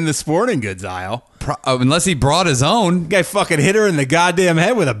assuming in the sporting goods aisle. Unless he brought his own. The guy fucking hit her in the goddamn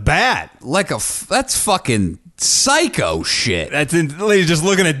head with a bat. That's fucking psycho shit. He's just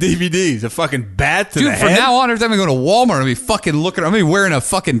looking at DVDs. A fucking bat to the head. Dude, from now on, every time I go to Walmart, I'm gonna be wearing a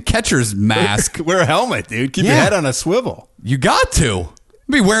fucking catcher's mask. Wear a helmet, dude. Keep your head on a swivel. You got to.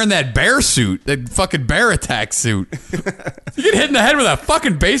 Be wearing that bear suit, that fucking bear attack suit. You get hit in the head with a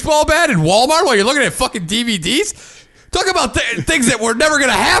fucking baseball bat in Walmart while you're looking at fucking DVDs? Talk about things that were never going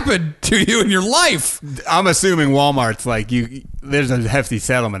to happen to you in your life. I'm assuming Walmart's like, there's a hefty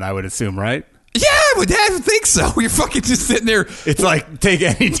settlement, I would assume, right? Yeah, I would think so. You're fucking just sitting there. It's like, take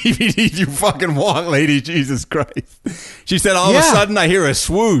any DVD you fucking want, lady. Jesus Christ. She said, all of a sudden I hear a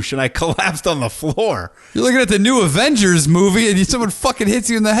swoosh and I collapsed on the floor. You're looking at the new Avengers movie and someone fucking hits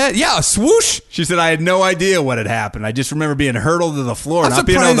you in the head. Yeah, a swoosh. She said, I had no idea what had happened. I just remember being hurtled to the floor, not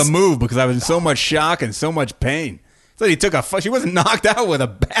being able to move because I was in so much shock and so much pain. So he took she wasn't knocked out with a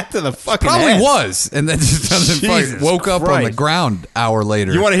bat to the fucking Probably head. was. And then just woke up on the ground hour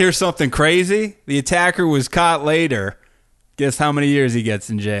later. You want to hear something crazy? The attacker was caught later. Guess how many years he gets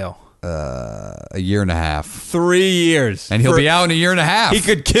in jail? A year and a half. 3 years. And he'll be out in a year and a half. He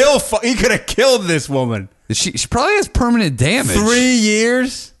could have killed this woman. She probably has permanent damage. 3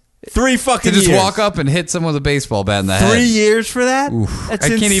 years? 3 fucking years. To just walk up and hit someone with a baseball bat in the head. 3 years for that? Oof. That's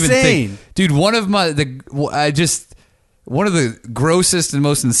I insane. can't even think. Dude, one of the grossest and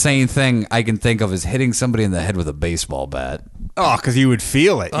most insane thing I can think of is hitting somebody in the head with a baseball bat. Oh, because you would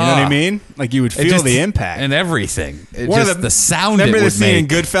feel it. You know what I mean? Like you would feel the impact. And everything. The sound remember it would scene in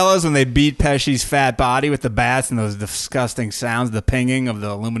make. Goodfellas when they beat Pesci's fat body with the bats and those disgusting sounds, the pinging of the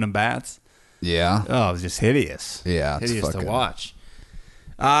aluminum bats? Yeah. Oh, it was just hideous. Yeah. It's hideous to watch.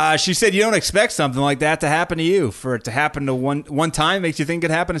 She said you don't expect something like that to happen to you. For it to happen to one time makes you think it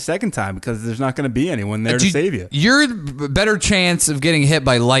happened a second time because there's not going to be anyone there to save you. You're a better chance of getting hit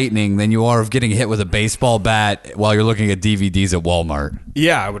by lightning than you are of getting hit with a baseball bat while you're looking at DVDs at Walmart.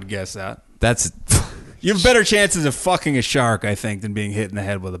 Yeah, I would guess that. That's you have better chances of fucking a shark, I think, than being hit in the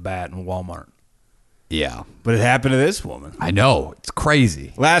head with a bat in Walmart. Yeah. But it happened to this woman. I know. It's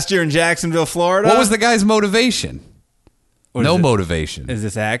crazy. Last year in Jacksonville, Florida. What was the guy's motivation? No motivation. Is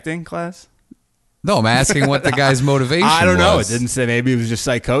this acting class? No, I'm asking what the guy's motivation was. I don't know. It didn't say. Maybe it was just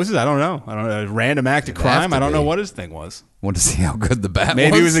psychosis. I don't know. A random act of crime. I don't know what his thing was. Want to see how good the bat was?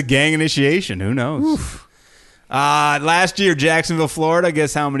 Maybe it was a gang initiation. Who knows? Last year, Jacksonville, Florida.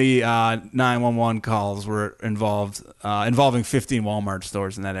 Guess how many 911 calls were involving 15 Walmart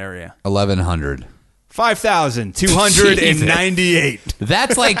stores in that area? 1,100. 5,298.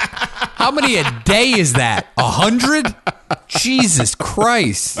 That's like, how many a day is that? 100? Jesus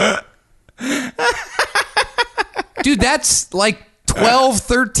Christ. Dude, that's like 12,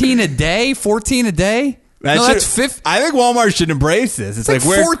 13 a day, 14 a day? That's 50. I think Walmart should embrace this. It's like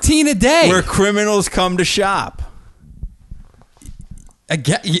 14 a day. Where criminals come to shop.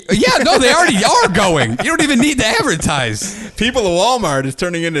 Yeah, no, they already are going. You don't even need to advertise. People at Walmart is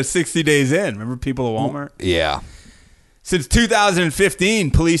turning into 60 days in. Remember People at Walmart? Yeah. Since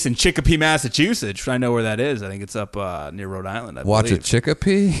 2015, police in Chicopee, Massachusetts, I know where that is. I think it's up near Rhode Island, I believe. Watch a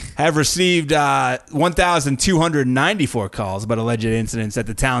Chicopee? Have received 1,294 calls about alleged incidents at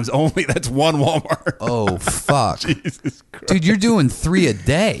the town's only. That's one Walmart. Oh, fuck. Jesus Christ. Dude, you're doing 3 a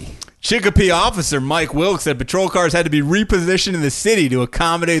day. Chicopee officer Mike Wilkes said patrol cars had to be repositioned in the city to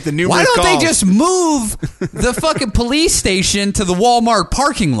accommodate the numerous calls. Why don't they just move the fucking police station to the Walmart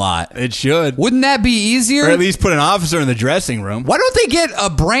parking lot? It should. Wouldn't that be easier? Or at least put an officer in the dressing room. Why don't they get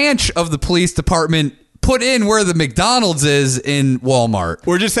a branch of the police department put in where the McDonald's is in Walmart?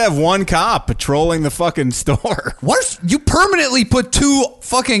 Or just have one cop patrolling the fucking store. What if you permanently put 2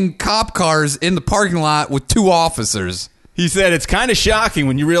 fucking cop cars in the parking lot with 2 officers? He said it's kind of shocking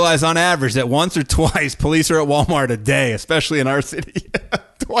when you realize on average that once or twice police are at Walmart a day, especially in our city.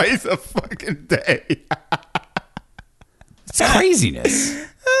 Twice a fucking day. It's craziness.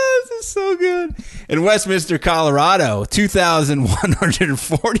 This is so good. In Westminster, Colorado,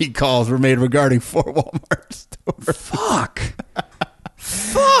 2,140 calls were made regarding 4 Walmart stores. Fuck.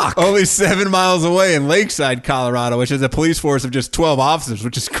 Only 7 miles away in Lakeside, Colorado, which has a police force of just 12 officers,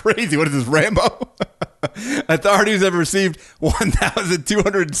 which is crazy. What is this, Rambo? Authorities have received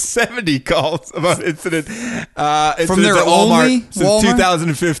 1,270 calls about incidents from their at Walmart since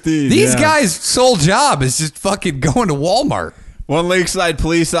 2015. These guys' sole job is just fucking going to Walmart. One Lakeside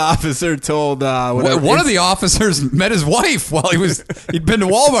police officer told one of the officers met his wife while he'd been to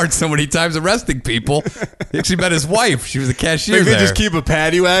Walmart so many times arresting people. He actually met his wife. She was the cashier there. They just keep a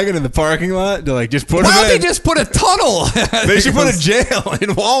paddy wagon in the parking lot to just put Why them don't in? they just put a tunnel? They should put a jail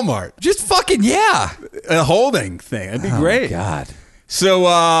in Walmart. Just fucking, yeah. A holding thing. That'd be great. God. So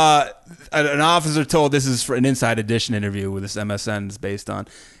an officer told, this is for an Inside Edition interview with this MSN is based on,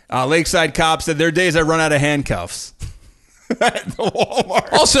 Lakeside cops said their days have run out of handcuffs. At the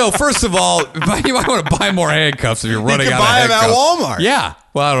Walmart. Also, first of all, you might want to buy more handcuffs if you're running out of handcuffs. You can buy them at Walmart. Yeah.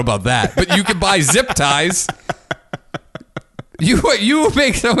 Well, I don't know about that. But you can buy zip ties. You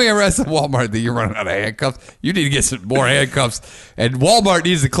make so many arrests at Walmart that you're running out of handcuffs. You need to get some more handcuffs. And Walmart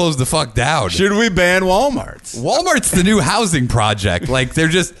needs to close the fuck down. Should we ban Walmarts? Walmart's the new housing project. Like, they're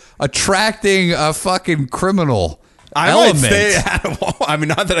just attracting a fucking criminal I Element. might stay at a Walmart. I mean,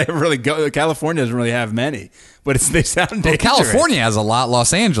 not that I ever really go. California doesn't really have many, but they sound dangerous. California has a lot.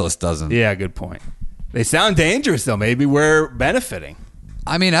 Los Angeles doesn't. Yeah, good point. They sound dangerous, though. Maybe we're benefiting.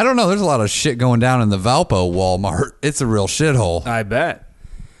 I mean, I don't know. There's a lot of shit going down in the Valpo Walmart. It's a real shithole. I bet.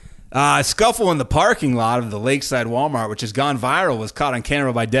 A scuffle in the parking lot of the Lakeside Walmart, which has gone viral, was caught on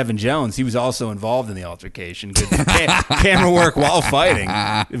camera by Devin Jones. He was also involved in the altercation. Good camera work while fighting.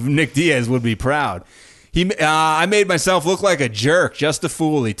 Nick Diaz would be proud. I made myself look like a jerk, just a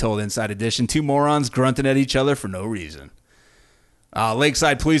fool, he told Inside Edition. Two morons grunting at each other for no reason.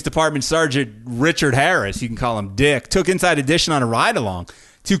 Lakeside Police Department Sergeant Richard Harris, you can call him Dick, took Inside Edition on a ride-along.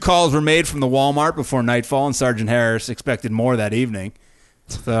 2 calls were made from the Walmart before nightfall, and Sergeant Harris expected more that evening.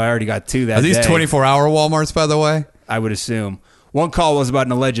 So I already got 2 that day. Are these 24-hour Walmarts, by the way? I would assume. One call was about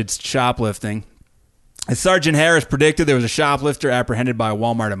an alleged shoplifting. As Sergeant Harris predicted, there was a shoplifter apprehended by a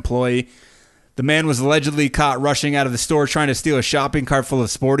Walmart employee. The man was allegedly caught rushing out of the store trying to steal a shopping cart full of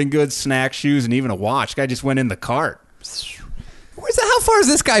sporting goods, snacks, shoes, and even a watch. Guy just went in the cart. How far is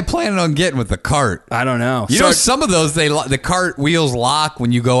this guy planning on getting with the cart? I don't know. You know, some of those, the cart wheels lock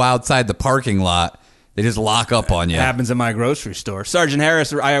when you go outside the parking lot. They just lock up on you. It happens at my grocery store. Sergeant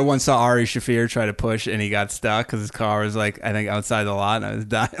Harris, I once saw Ari Shafir try to push, and he got stuck because his car was, I think, outside the lot, and I was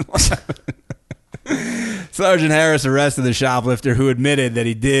dying. Sergeant Harris arrested the shoplifter, who admitted that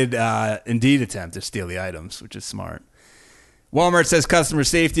he did indeed attempt to steal the items, which is smart. Walmart says customer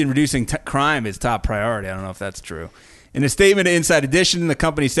safety and reducing crime is top priority. I don't know if that's true. In a statement to Inside Edition, the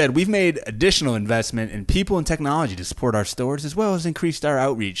company said, "We've made additional investment in people and technology to support our stores, as well as increased our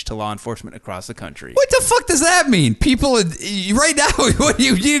outreach to law enforcement across the country." What the fuck does that mean? People, right now,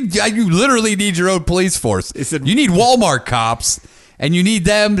 you literally need your own police force. You need Walmart cops, and you need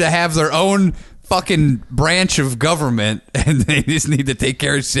them to have their own fucking branch of government, and they just need to take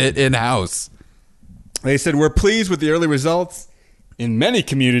care of shit in-house. They said, "We're pleased with the early results in many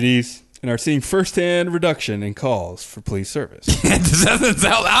communities and are seeing firsthand reduction in calls for police service."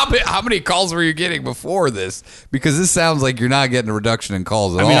 How many calls were you getting before this? Because this sounds like you're not getting a reduction in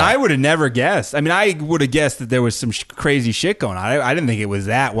calls at all. I mean, I would have never guessed. I mean, I would have guessed that there was some crazy shit going on. I didn't think it was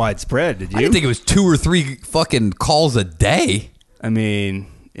that widespread. Did you? I didn't think it was 2 or 3 fucking calls a day. I mean,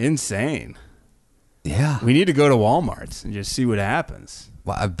 insane. Yeah. We need to go to Walmart's and just see what happens.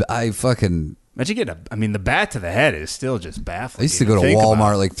 Well, I fucking... Imagine the bat to the head is still just baffling. I used to go to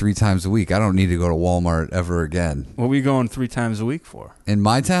Walmart like 3 times a week. I don't need to go to Walmart ever again. What were you going 3 times a week for? In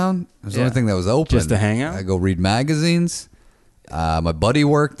my town, it was the only thing that was open. Just to hang out? I go read magazines. My buddy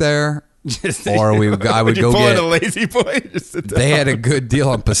worked there. I would go get a lazy boy. They had a good deal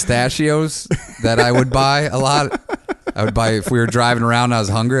on pistachios that I would buy a lot. I would buy, if we were driving around and I was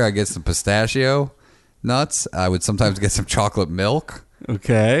hungry, I'd get some pistachio nuts. I would sometimes get some chocolate milk.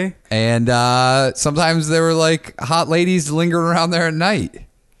 Okay. And sometimes there were like hot ladies lingering around there at night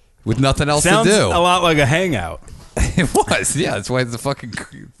with nothing else Sounds to do. a lot like a hangout. It was, yeah. That's why it's fucking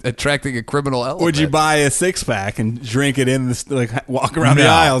attracting a criminal element. Would you buy a 6-pack and drink it in the walk around the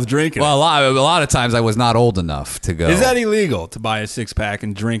aisles drinking? Well, a lot of times I was not old enough to go. Is that illegal to buy a 6-pack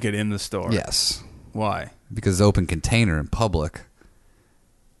and drink it in the store? Yes. Why? Because it's open container in public.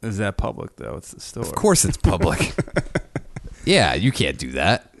 Is that public though? It's the store. Of course, it's public. Yeah, you can't do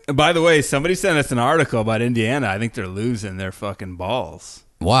that. By the way, somebody sent us an article about Indiana. I think they're losing their fucking balls.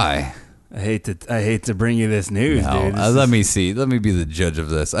 Why? I hate to bring you this news, dude. Let me see. Let me be the judge of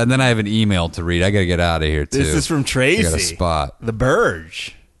this. And then I have an email to read. I got to get out of here, too. This is from Tracy. I got a spot. The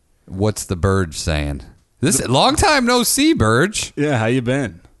Burge. What's the Burge saying? Long time no see, Burge. Yeah, how you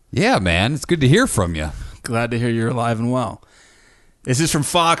been? Yeah, man. It's good to hear from you. Glad to hear you're alive and well. This is from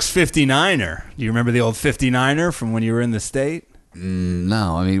Fox 59er. Do you remember the old 59er from when you were in the state?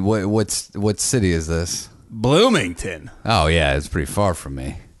 No. I mean, what city is this? Bloomington. Oh, yeah. It's pretty far from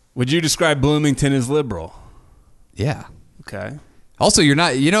me. Would you describe Bloomington as liberal? Yeah. Okay. Also, you're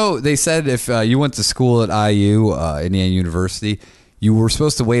not, they said if you went to school at IU, Indiana University, you were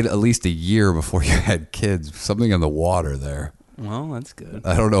supposed to wait at least a year before you had kids. Something in the water there. Well, that's good.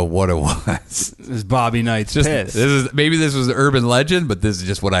 I don't know what it was. This is Bobby Knight's piss. Maybe this was the urban legend, but this is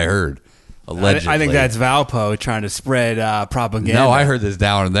just what I heard. Allegedly. I think that's Valpo trying to spread propaganda. No, I heard this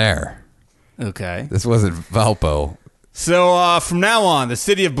down there. Okay. This wasn't Valpo. So from now on, the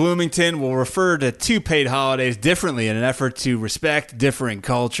city of Bloomington will refer to 2 paid holidays differently in an effort to respect differing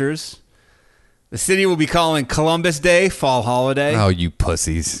cultures. The city will be calling Columbus Day fall holiday. Oh, you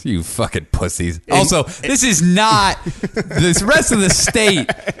pussies. You fucking pussies. Also, this is not this rest of the state.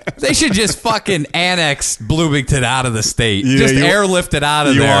 They should just fucking annex Bloomington out of the state. Yeah, just you- airlift it out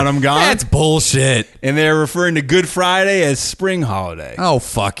of you there. want 'em gone? That's bullshit. And they're referring to Good Friday as spring holiday. Oh,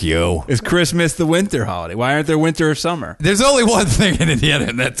 fuck you. Is Christmas the winter holiday? Why aren't there winter or summer? There's only one thing in Indiana,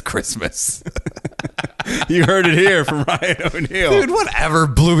 and that's Christmas. You heard it here from Ryan O'Neill. Dude, whatever,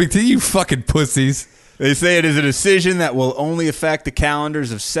 Bloomington, you fucking pussies. They say it is a decision that will only affect the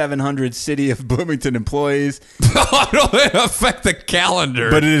calendars of 700 City of Bloomington employees, It don't affect the calendar.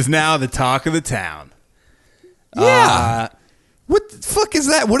 but it is now the talk of the town. yeah. What the fuck is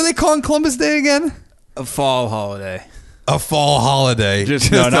that? What are they calling Columbus Day again? A fall holiday. A fall holiday.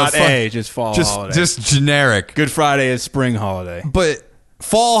 Just no, not a just fall just, holiday. Just generic. Good Friday is spring holiday. But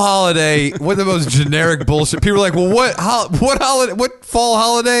fall holiday, what the most generic bullshit? People are like, well, what holiday? What fall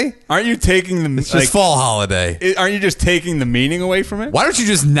holiday? Aren't you taking the It's just fall holiday. Aren't you just taking the meaning away from it? Why don't you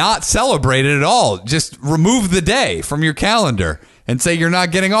just not celebrate it at all? Just remove the day from your calendar and say you're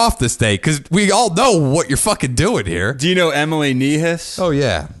not getting off this day, because we all know what you're fucking doing here. Do you know Emily Nehus? Oh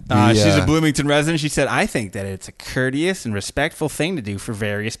yeah, She's a Bloomington resident. She said, "I think that it's a courteous and respectful thing to do for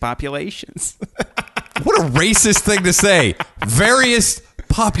various populations." What a racist thing to say. Various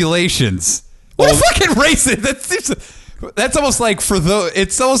populations. What a fucking racist. That's almost like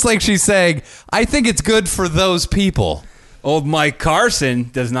it's almost like she's saying, I think it's good for those people. Old Mike Carson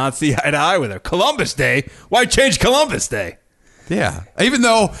does not see eye to eye with her. Columbus Day? Why change Columbus Day? Yeah. Even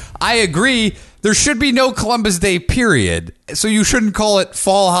though I agree, there should be no Columbus Day, period. So you shouldn't call it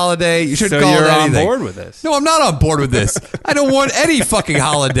fall holiday. You shouldn't So call it you're on anything. board with this? No, I'm not on board with this. I don't want any fucking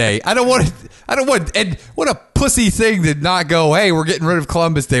holiday. And what a pussy thing to not go, hey, we're getting rid of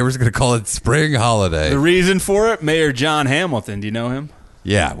Columbus Day. We're just going to call it spring holiday. The reason for it, Mayor John Hamilton. Do you know him?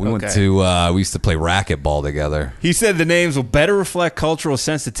 Yeah, we went Okay. to, we used to play racquetball together. He said the names will better reflect cultural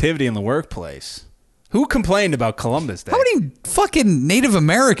sensitivity in the workplace. Who complained about Columbus Day? How many fucking Native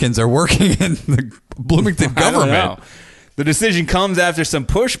Americans are working in the Bloomington I don't government? know. The decision comes after some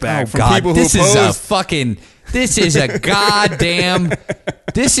pushback Oh, from God, people who this is oppose. this is a goddamn,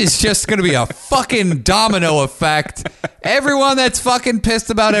 this is just going to be a fucking domino effect. Everyone that's fucking pissed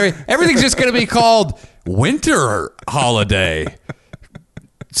about everything's just going to be called winter holiday,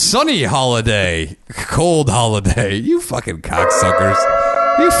 sunny holiday, cold holiday. You fucking cocksuckers.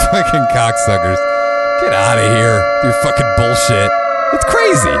 You fucking cocksuckers. Get out of here. Your fucking bullshit. It's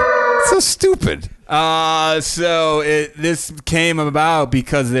crazy. It's so stupid. This came about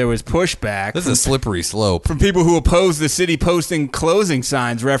because there was pushback This is a slippery slope. from people who oppose the city posting closing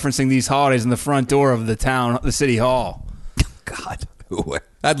signs referencing these holidays in the front door of the city hall. God.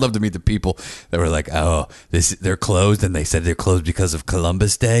 I'd love to meet the people that were like, oh, they're closed, and they said they're closed because of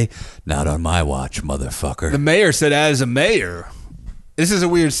Columbus Day. Not on my watch, motherfucker. The mayor said, as a mayor, this is a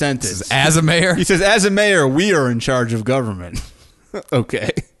weird sentence. As a mayor? He says, as a mayor, we are in charge of government.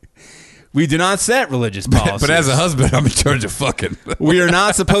 Okay. We do not set religious policies. But as a husband, I'm in charge of fucking. We are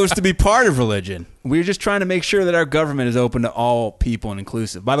not supposed to be part of religion. We're just trying to make sure that our government is open to all people and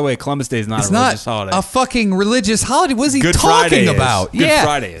inclusive. By the way, Columbus Day is not It's a religious not holiday. a fucking religious holiday. What is he Good talking Friday is. about? Good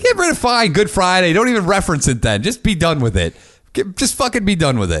Friday is. Get rid of fine. Good Friday. Don't even reference it then. Just be done with it. Just fucking be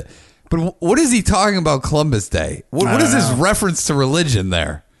done with it. But what is he talking about Columbus Day? What is this reference to religion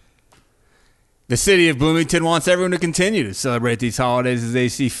there? The city of Bloomington wants everyone to continue to celebrate these holidays as they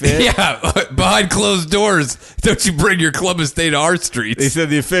see fit. Yeah, behind closed doors. Don't you bring your Columbus Day to our streets? They said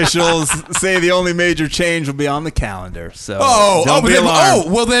the officials say the only major change will be on the calendar. So But don't be then,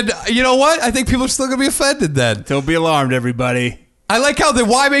 alarmed. well then, you know what? I think people are still going to be offended then. Don't be alarmed, everybody. I like how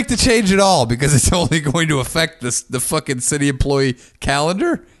why make the change at all? Because it's only going to affect the fucking city employee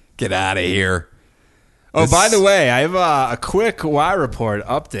calendar? Get out of here. Oh, by the way, I have a quick Y Report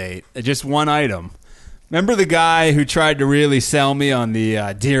update. Just one item. Remember the guy who tried to really sell me on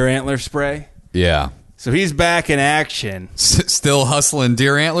the deer antler spray? Yeah. So he's back in action, Still hustling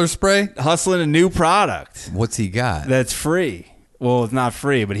deer antler spray? hustling a new product What's he got? that's free. Well, it's not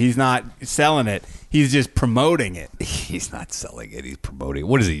free, but he's not selling it. He's just promoting it. He's not selling it. He's promoting.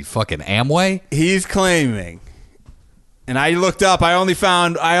 What is he, fucking Amway? He's claiming, and I looked it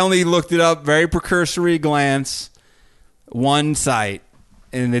up, very precursory glance, one site,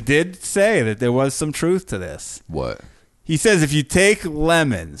 and it did say that there was some truth to this. What? He says if you take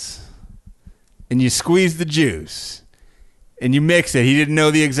lemons and you squeeze the juice and you mix it, he didn't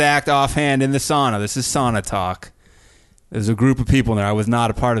know the exact offhand in the sauna. This is sauna talk. There's a group of people in there. I was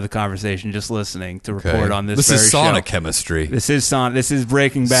not a part of the conversation, just listening to report on this. This very is sauna show. chemistry. This is sauna. This is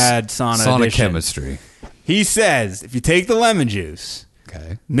Breaking Bad sauna. Sauna edition. chemistry. He says if you take the lemon juice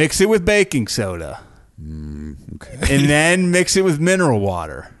Okay. Mix it with baking soda. Okay. And then mix it with mineral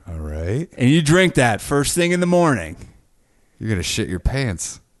water. All right. And you drink that first thing in the morning. You're going to shit your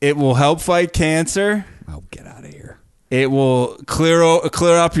pants. It will help fight cancer. Oh, get out of here. It will clear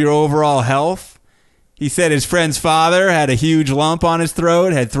up your overall health. He said his friend's father had a huge lump on his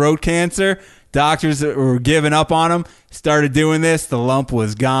throat, had throat cancer. Doctors were giving up on him. Started doing this. The lump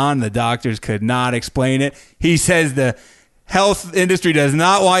was gone. The doctors could not explain it. He says the health industry does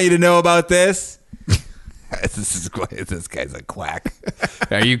not want you to know about this. This guy's a quack.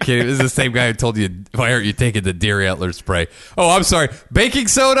 Are you kidding? This is the same guy who told you, why aren't you taking the deer antler spray? Oh, I'm sorry. Baking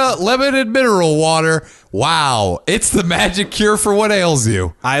soda, lemon, and mineral water. Wow. It's the magic cure for what ails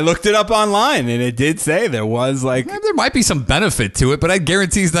you. I looked it up online, and it did say there was like... There might be some benefit to it, but I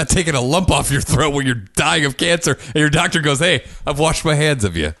guarantee he's not taking a lump off your throat when you're dying of cancer, and your doctor goes, hey, I've washed my hands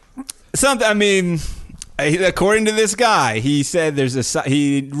of you. According to this guy, he said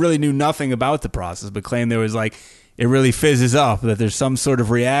he really knew nothing about the process, but claimed there was like it really fizzes up, that there's some sort of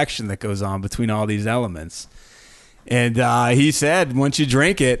reaction that goes on between all these elements. And he said once you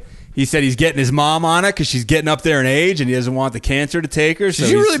drink it, he said he's getting his mom on it because she's getting up there in age and he doesn't want the cancer to take her. So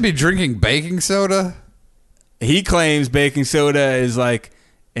should you really be drinking baking soda? He claims baking soda is like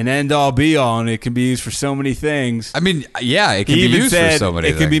an end-all be-all, and it can be used for so many things. I mean, yeah, it can be used for so many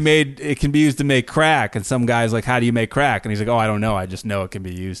things. It can be used to make crack, and some guy's like, how do you make crack? And he's like, oh, I don't know. I just know it can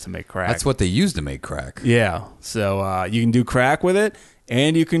be used to make crack. That's what they use to make crack. Yeah. So you can do crack with it,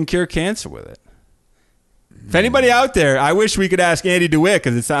 and you can cure cancer with it. If anybody out there, I wish we could ask Andy DeWitt,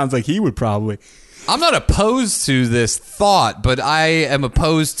 because it sounds like he would probably. I'm not opposed to this thought, but I am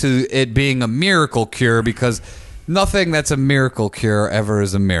opposed to it being a miracle cure, because nothing that's a miracle cure ever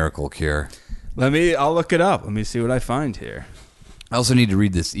is a miracle cure. I'll look it up. Let me see what I find here. I also need to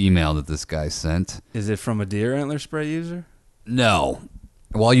read this email that this guy sent. Is it from a deer antler spray user? No.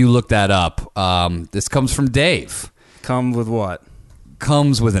 While you look that up, this comes from Dave. Come with what?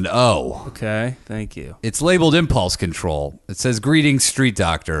 Comes with an O. Okay, thank you. It's labeled impulse control. It says, greetings, street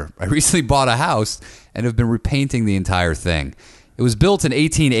doctor. I recently bought a house and have been repainting the entire thing. It was built in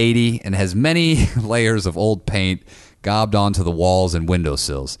 1880 and has many layers of old paint gobbed onto the walls and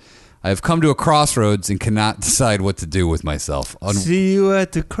windowsills. I have come to a crossroads and cannot decide what to do with myself. See you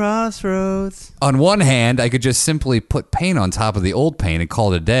at the crossroads. On one hand, I could just simply put paint on top of the old paint and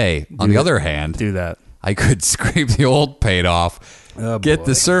call it a day. On the other hand, do that. I could scrape the old paint off, get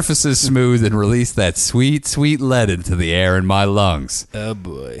the surfaces smooth, and release that sweet, sweet lead into the air in my lungs. Oh,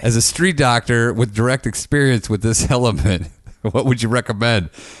 boy. As a street doctor with direct experience with this element, what would you recommend?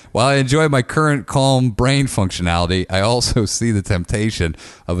 While I enjoy my current calm brain functionality, I also see the temptation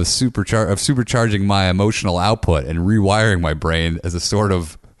of supercharging my emotional output and rewiring my brain as a sort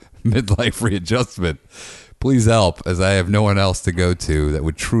of midlife readjustment. Please help, as I have no one else to go to that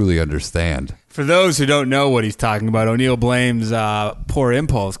would truly understand. For those who don't know what he's talking about, O'Neill blames poor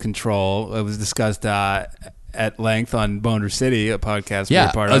impulse control. It was discussed at length on Boner City, a podcast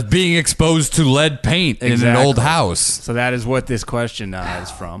we're part of. Being exposed to lead paint in an old house. So that is what this question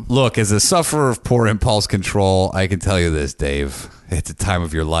is from. Look, as a sufferer of poor impulse control, I can tell you this, Dave. It's a time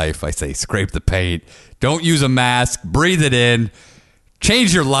of your life. I say scrape the paint. Don't use a mask. Breathe it in.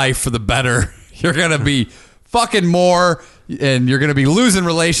 Change your life for the better. You're going to be fucking more, and you're going to be losing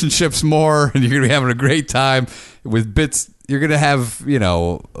relationships more, and you're going to be having a great time with bits. You're going to have,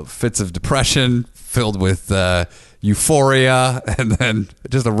 fits of depression filled with euphoria, and then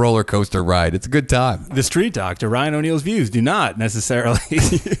just a roller coaster ride. It's a good time. The street doctor, Ryan O'Neill's views do not necessarily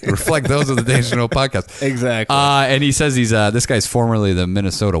reflect those of the Danish No podcast. Exactly. And he says this guy's formerly the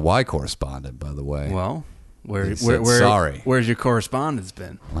Minnesota Y correspondent, by the way. Well, sorry. Where's your correspondence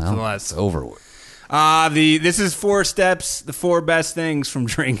been? Well, it's over with. This is 4 steps, the 4 best things from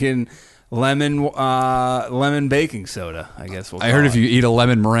drinking lemon baking soda, I guess I heard if you eat a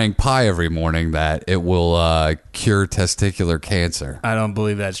lemon meringue pie every morning that it will cure testicular cancer. I don't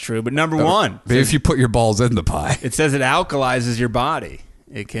believe that's true. But number 1. Maybe if you put your balls in the pie. It says it alkalizes your body.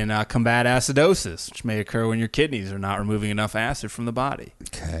 It can combat acidosis, which may occur when your kidneys are not removing enough acid from the body.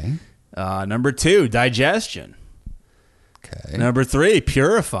 Okay. Number 2, digestion. Okay. Number 3,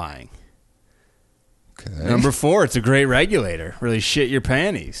 purifying. Okay. Number 4, it's a great regulator. Really shit your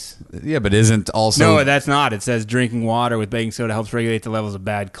panties. Yeah, but isn't also... No, that's not. It says drinking water with baking soda helps regulate the levels of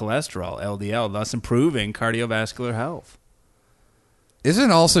bad cholesterol, LDL, thus improving cardiovascular health. Isn't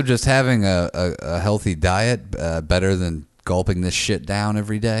also just having a healthy diet better than gulping this shit down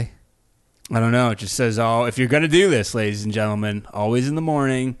every day? I don't know. It just says, if you're going to do this, ladies and gentlemen, always in the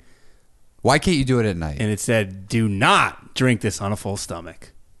morning. Why can't you do it at night? And it said, do not drink this on a full stomach.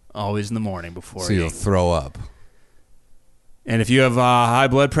 Always in the morning before so you'll throw up. And if you have high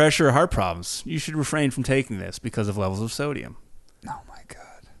blood pressure or heart problems, you should refrain from taking this because of levels of sodium. Oh my God.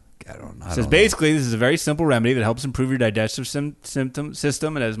 I don't know. It says basically this is a very simple remedy that helps improve your digestive system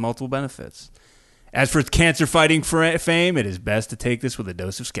and has multiple benefits. As for its cancer-fighting fame, it is best to take this with a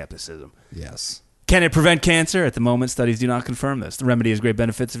dose of skepticism. Yes. Can it prevent cancer? At the moment, studies do not confirm this. The remedy has great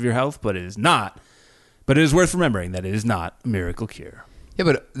benefits of your health, but it is not. But it is worth remembering that it is not a miracle cure. Yeah,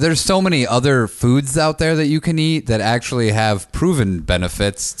 but there's so many other foods out there that you can eat that actually have proven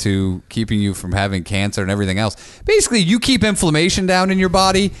benefits to keeping you from having cancer and everything else. Basically, you keep inflammation down in your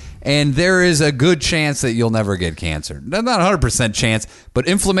body, and there is a good chance that you'll never get cancer. Not 100% chance, but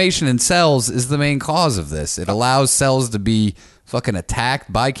inflammation in cells is the main cause of this. It allows cells to be fucking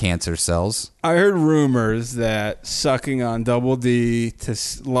attacked by cancer cells. I heard rumors that sucking on double D to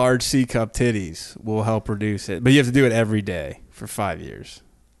large C cup titties will help reduce it, but you have to do it every day for 5 years.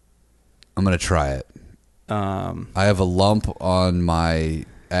 I'm going to try it. I have a lump on my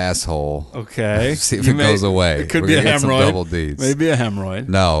asshole. Okay. See if it goes away. It could We're be a gonna get some hemorrhoid. double Ds. Maybe a hemorrhoid.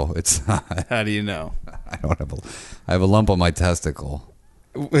 No, it's not. How do you know? I have a lump on my testicle.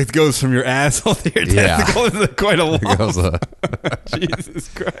 It goes from your asshole to your Yeah. testicle. It's quite a It lump. goes, Jesus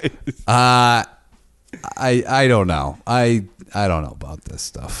Christ. I don't know. I don't know about this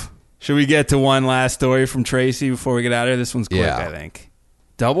stuff. Should we get to one last story from Tracy before we get out of here? This one's quick, Yeah. I think.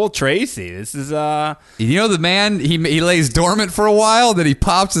 Double Tracy. This is You know the man, he lays dormant for a while, then he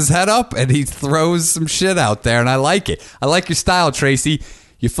pops his head up and he throws some shit out there, and I like it. I like your style, Tracy.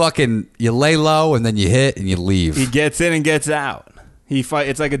 You lay low and then you hit and you leave. he gets in and gets out.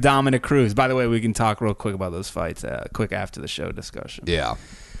 It's like a Dominic Cruz. By the way, we can talk real quick about those fights quick after the show discussion. Yeah.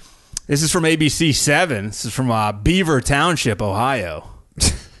 This is from ABC 7. This is from Beaver Township, Ohio.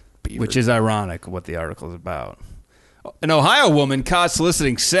 Which is ironic what the article is about. An Ohio woman caught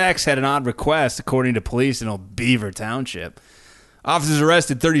soliciting sex had an odd request, according to police in Old Beaver Township. Officers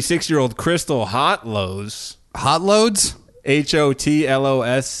arrested 36-year-old Crystal Hotlodes. Hotlodes?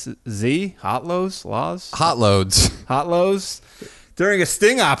 Hotlosz? Hotlodes? Laws? Hotlodes. Hotlodes? During a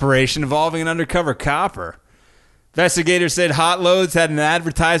sting operation involving an undercover copper. Investigators said Hotlodes had an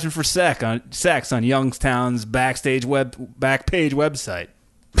advertisement for sex on Youngstown's Backpage website.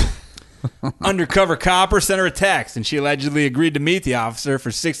 Undercover copper sent her a text, and she allegedly agreed to meet the officer for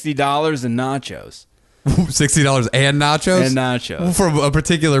 $60 and nachos. $60 and nachos? And nachos. From a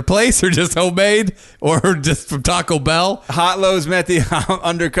particular place, or just homemade, or just from Taco Bell? Hotlodes met the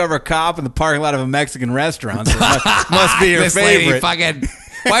undercover cop in the parking lot of a Mexican restaurant. So it must be her This lady favorite. fucking...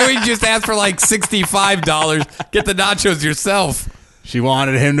 Why would you just ask for like $65? Get the nachos yourself. She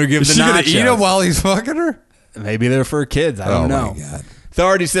wanted him to give Is the she nachos. going to eat them while he's fucking her? Maybe they're for kids. I don't know. Oh, my God.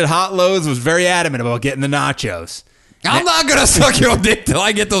 Authorities said Hotlodes was very adamant about getting the nachos. I'm not going to suck your dick till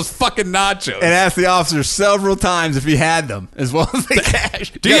I get those fucking nachos. And asked the officer several times if he had them, as well as the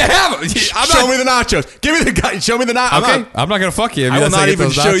cash. Do you have them? Show me the nachos. Give me the guy. Show me the nachos. Okay, I'm not going to fuck you. I will not even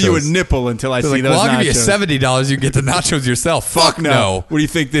show you a nipple until I see like, those well, nachos. I'll give you $70. You get the nachos yourself. Fuck no. What do you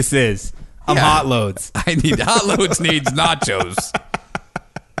think this is? I'm Yeah. Hotlodes. Hotlodes needs nachos.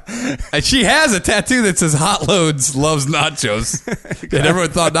 And she has a tattoo that says Hotlodes loves nachos. And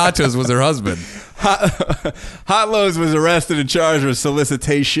everyone thought nachos was her husband. Hotlodes was arrested and charged with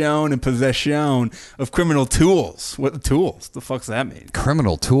solicitation and possession of criminal tools. What tools? The fuck's that mean?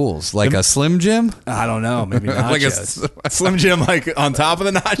 Criminal tools. Like a Slim Jim? I don't know. Maybe Like nachos. Slim Jim, like on top of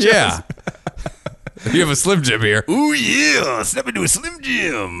the nachos? Yeah. You have a Slim Jim here. Ooh, yeah. Step into a Slim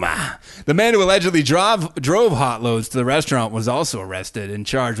Jim. The man who allegedly drove Hotlodes to the restaurant was also arrested and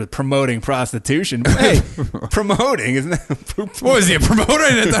charged with promoting prostitution. Hey, promoting, isn't that? What was he, a promoter?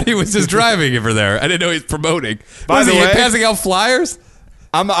 I thought he was just driving over there. I didn't know he was promoting. By Was the he way- passing out flyers?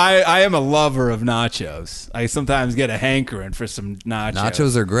 I am a lover of nachos. I sometimes get a hankering for some nachos.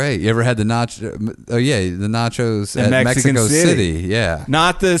 Nachos are great. You ever had the nachos? Oh, yeah, the nachos In at Mexican Mexico City. City. Yeah.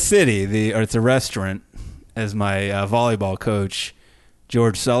 Not the city, or it's a restaurant, as my volleyball coach,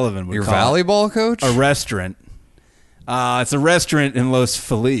 George Sullivan, would Your call it. volleyball coach? A restaurant. It's a restaurant in Los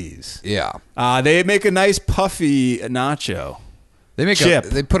Feliz. Yeah. They make a nice puffy nacho. They make Chip.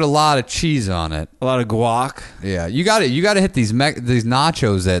 they put a lot of cheese on it. A lot of guac. Yeah, you got to hit these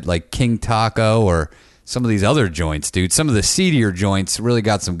nachos at like King Taco or some of these other joints, dude. Some of the seedier joints really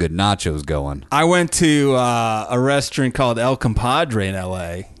got some good nachos going. I went to a restaurant called El Compadre in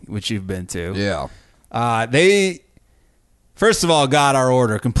L.A., which you've been to. Yeah. They, first of all, got our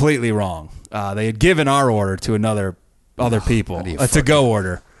order completely wrong. They had given our order to other people, how do you a to-go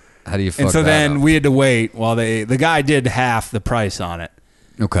order. How do you fuck And so that then up? we had to wait while the guy did half the price on it.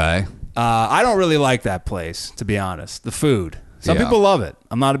 Okay. I don't really like that place, to be honest. The food. Some Yeah. people love it.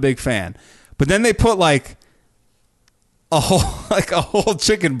 I'm not a big fan. But then they put like a whole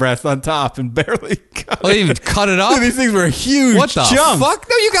chicken breast on top and barely cut Oh, they even cut it up? These things were huge What the chunks. fuck?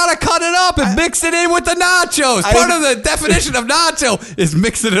 No, you gotta cut it up and mix it in with the nachos. Part of the definition of nacho is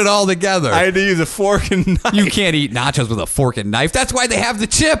mixing it all together. I had to use a fork and knife. You can't eat nachos with a fork and knife. That's why they have the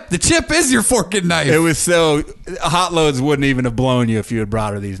chip. The chip is your fork and knife. It was so Hotlodes wouldn't even have blown you if you had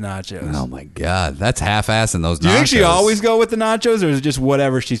brought her these nachos. Oh my god, that's half-assing those nachos. Do you think she always go with the nachos, or is it just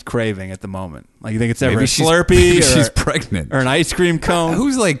whatever she's craving at the moment? Like you think it's ever Maybe a she's- Slurpee, maybe or, she's pregnant, or an ice cream cone?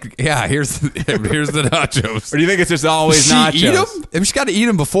 Who's like, yeah, here's the nachos. Or do you think it's just always Does she nachos? eat them? If she's got to eat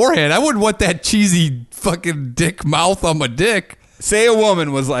them beforehand, I wouldn't want that cheesy fucking dick mouth on my dick. Say a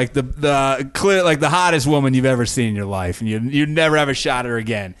woman was like the clear, like the hottest woman you've ever seen in your life, and you'd never have a shot at her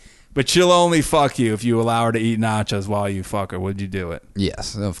again. But she'll only fuck you if you allow her to eat nachos while you fuck her. Would you do it?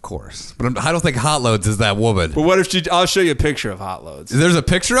 Yes, of course. But I don't think Hotlodes is that woman. But what if she? I'll show you a picture of Hotlodes. There's a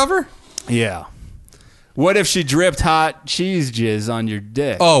picture of her? Yeah. What if she dripped hot cheese jizz on your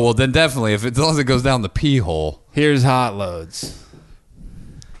dick? Oh, well, then definitely. As long as it goes down the pee hole. Here's Hotlodes.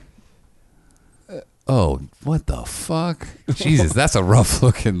 Oh, what the fuck? Jesus, that's a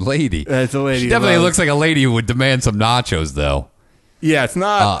rough-looking lady. That's a lady. She definitely who looks like a lady who would demand some nachos, though. Yeah, it's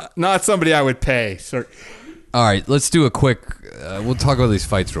not somebody I would pay. So, All right, let's do a quick... we'll talk about these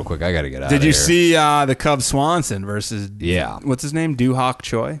fights real quick. I got to get out of here. did you see the Cub Swanson versus... Yeah. What's his name? Duhok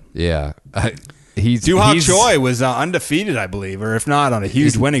Choi? Yeah. He's Choi was undefeated, I believe, or if not, on a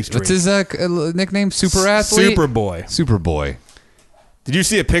huge winning streak. What's his nickname? Super athlete? Superboy. Superboy. Did you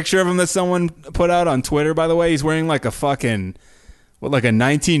see a picture of him that someone put out on Twitter, by the way? He's wearing like a fucking... like a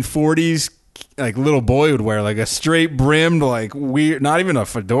 1940s... like little boy would wear, like a straight brimmed, like weird, not even a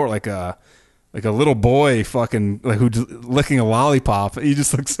fedora, like a little boy fucking like who's licking a lollipop. He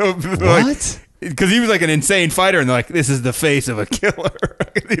just looks so What? Because he was like an insane fighter, and they're like, this is the face of a killer.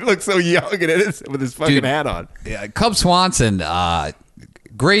 He looks so young and innocent with his fucking hat on. Yeah, Cub Swanson,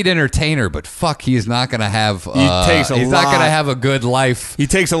 great entertainer, but fuck, he is not going to have. He takes a he's lot. not going to have a good life. He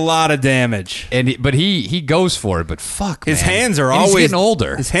takes a lot of damage. But he goes for it. But fuck, His man. hands are And always he's getting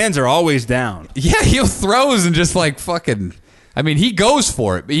older. His hands are always down. Yeah, he throws and just like fucking. I mean, he goes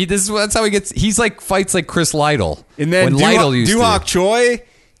for it. That's how he gets. He's like fights like Chris Lytle. And then when Lytle used Duhok to. Choi,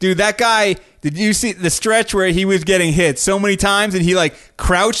 dude, that guy. Did you see the stretch where he was getting hit so many times and he like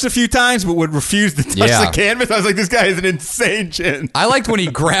crouched a few times but would refuse to touch the canvas? I was like, this guy is an insane chin. I liked when he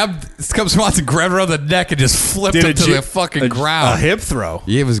grabbed Cub Swanson, grabbed around the neck and just flipped him to the fucking ground. A hip throw.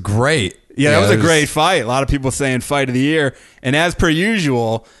 Yeah, it was great. Yeah, that was a great fight. A lot of people saying fight of the year. And as per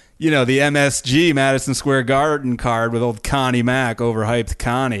usual, you know, the MSG, Madison Square Garden card with old Connie Mack, overhyped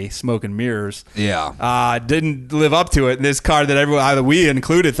Connie, smoking mirrors. Yeah. Didn't live up to it. And this card that everyone, either we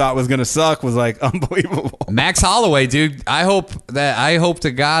included, thought was going to suck was like unbelievable. Max Holloway, dude. I hope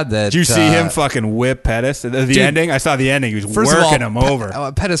to God that. Did you see him fucking whip Pettis? The ending? I saw the ending. He was working him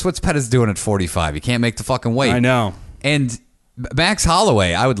over. Pettis, what's Pettis doing at 45? He can't make the fucking weight. I know. And Max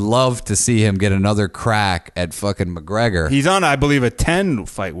Holloway, I would love to see him get another crack at fucking McGregor. He's on, I believe, a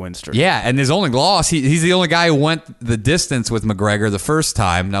 10-fight win streak. Yeah, and his only loss, he's the only guy who went the distance with McGregor the first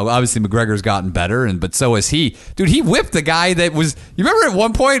time. Now, obviously, McGregor's gotten better, but so has he. Dude, he whipped the guy that was... You remember at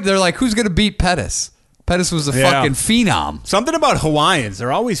one point, they're like, who's going to beat Pettis? Pettis was a fucking phenom. Something about Hawaiians.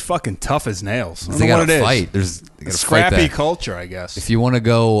 They're always fucking tough as nails. I don't They know got what to it is. fight. They gotta fight Scrappy that. culture, I guess. If you want to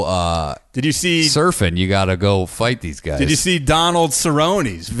go Did you see surfing, you got to go fight these guys. Did you see Donald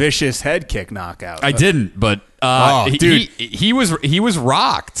Cerrone's vicious head kick knockout? I didn't, but dude. he was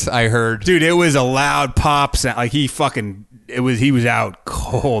rocked. I heard, Dude, it was a loud pop sound. Like he was out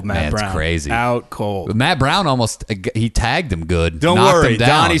cold, Matt Man, it's Brown. crazy. Out cold. But Matt Brown he tagged him good. Don't knocked worry. him down.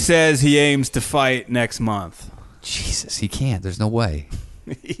 Donnie says he aims to fight next month. Jesus, he can't. There's no way.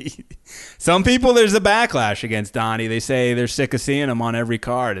 Some people, there's a backlash against Donnie. They say they're sick of seeing him on every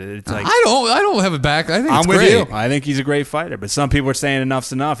card. It's like I don't have it back. I think I'm it's with great. you. I think he's a great fighter. But some people are saying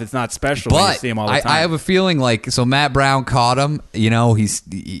enough's enough. It's not special when you But see him all the time. I have a feeling like so Matt Brown caught him. You know, he's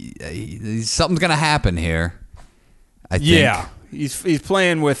something's gonna happen here. I think. Yeah, he's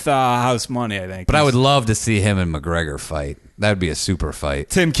playing with house money, I think. But I would love to see him and McGregor fight. That would be a super fight.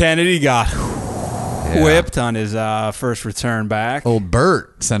 Tim Kennedy got whipped on his first return back. Old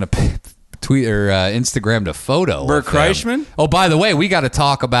Bert sent a tweet or Instagrammed a photo. Bert of him. Kreisman? Oh, by the way, we got to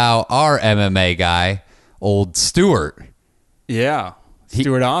talk about our MMA guy, old Stewart. Yeah,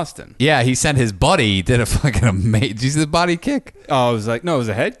 Stuart Austin. Yeah, he sent his buddy. He did a fucking amazing. Did you see the body kick? Oh, it was like, no, it was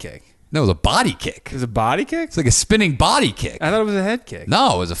a head kick. No, it was a body kick. It was a body kick? It's like a spinning body kick. I thought it was a head kick.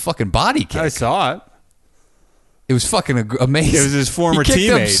 No, it was a fucking body kick. I saw it. It was fucking amazing. It was his former he kicked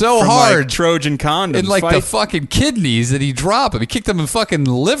teammate. him so from, hard. Like, Trojan condoms. In like the fucking kidneys that he dropped him. He kicked him in fucking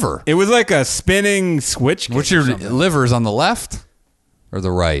liver. It was like a spinning switch kick. What's your liver's on the left or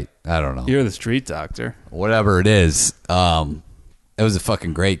the right? I don't know. You're the street doctor. Whatever it is. It was a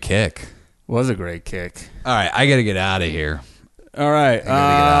fucking great kick. Was a great kick. All right, I got to get out of here. All right,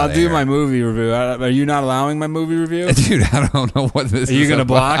 I'll do my movie review. Are you not allowing my movie review? Dude, I don't know what this is. Are you going to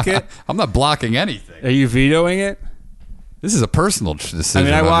block it? I'm not blocking anything. Are you vetoing it? This is a personal decision. I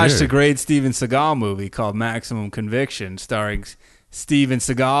mean, I watched a a great Steven Seagal movie called Maximum Conviction starring Steven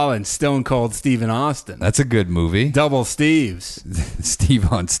Seagal and Stone Cold Steven Austin. That's a good movie. Double Steves.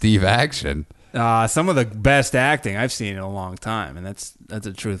 Steve on Steve action. Some of the best acting I've seen in a long time, and that's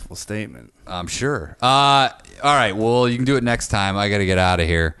a truthful statement. I'm sure. All right, well, you can do it next time. I got to get out of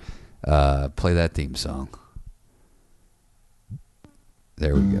here. Play that theme song.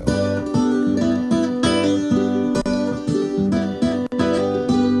 There we go.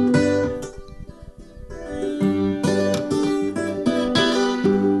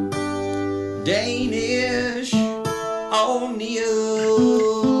 Danish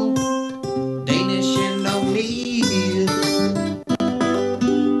O'Neill, Danish and O'Neill.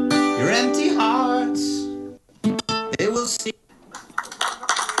 Your empty hearts, they will see.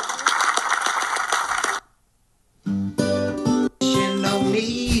 Danish and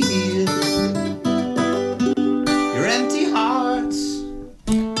O'Neill. Your empty hearts,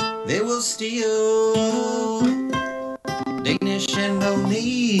 they will steal. Danish and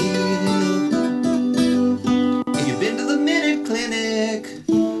O'Neill. Been to the minute clinic,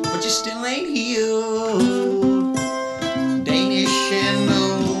 but you still ain't healed. Danish and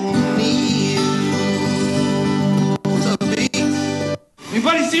O'Neill. What's up, B?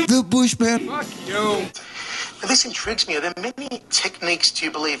 Anybody see the Bushman? Fuck you. Now, this intrigues me. Are there many techniques, do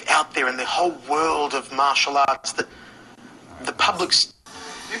you believe, out there in the whole world of martial arts that the public's...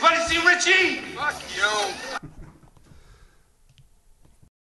 Anybody see Richie? Fuck you.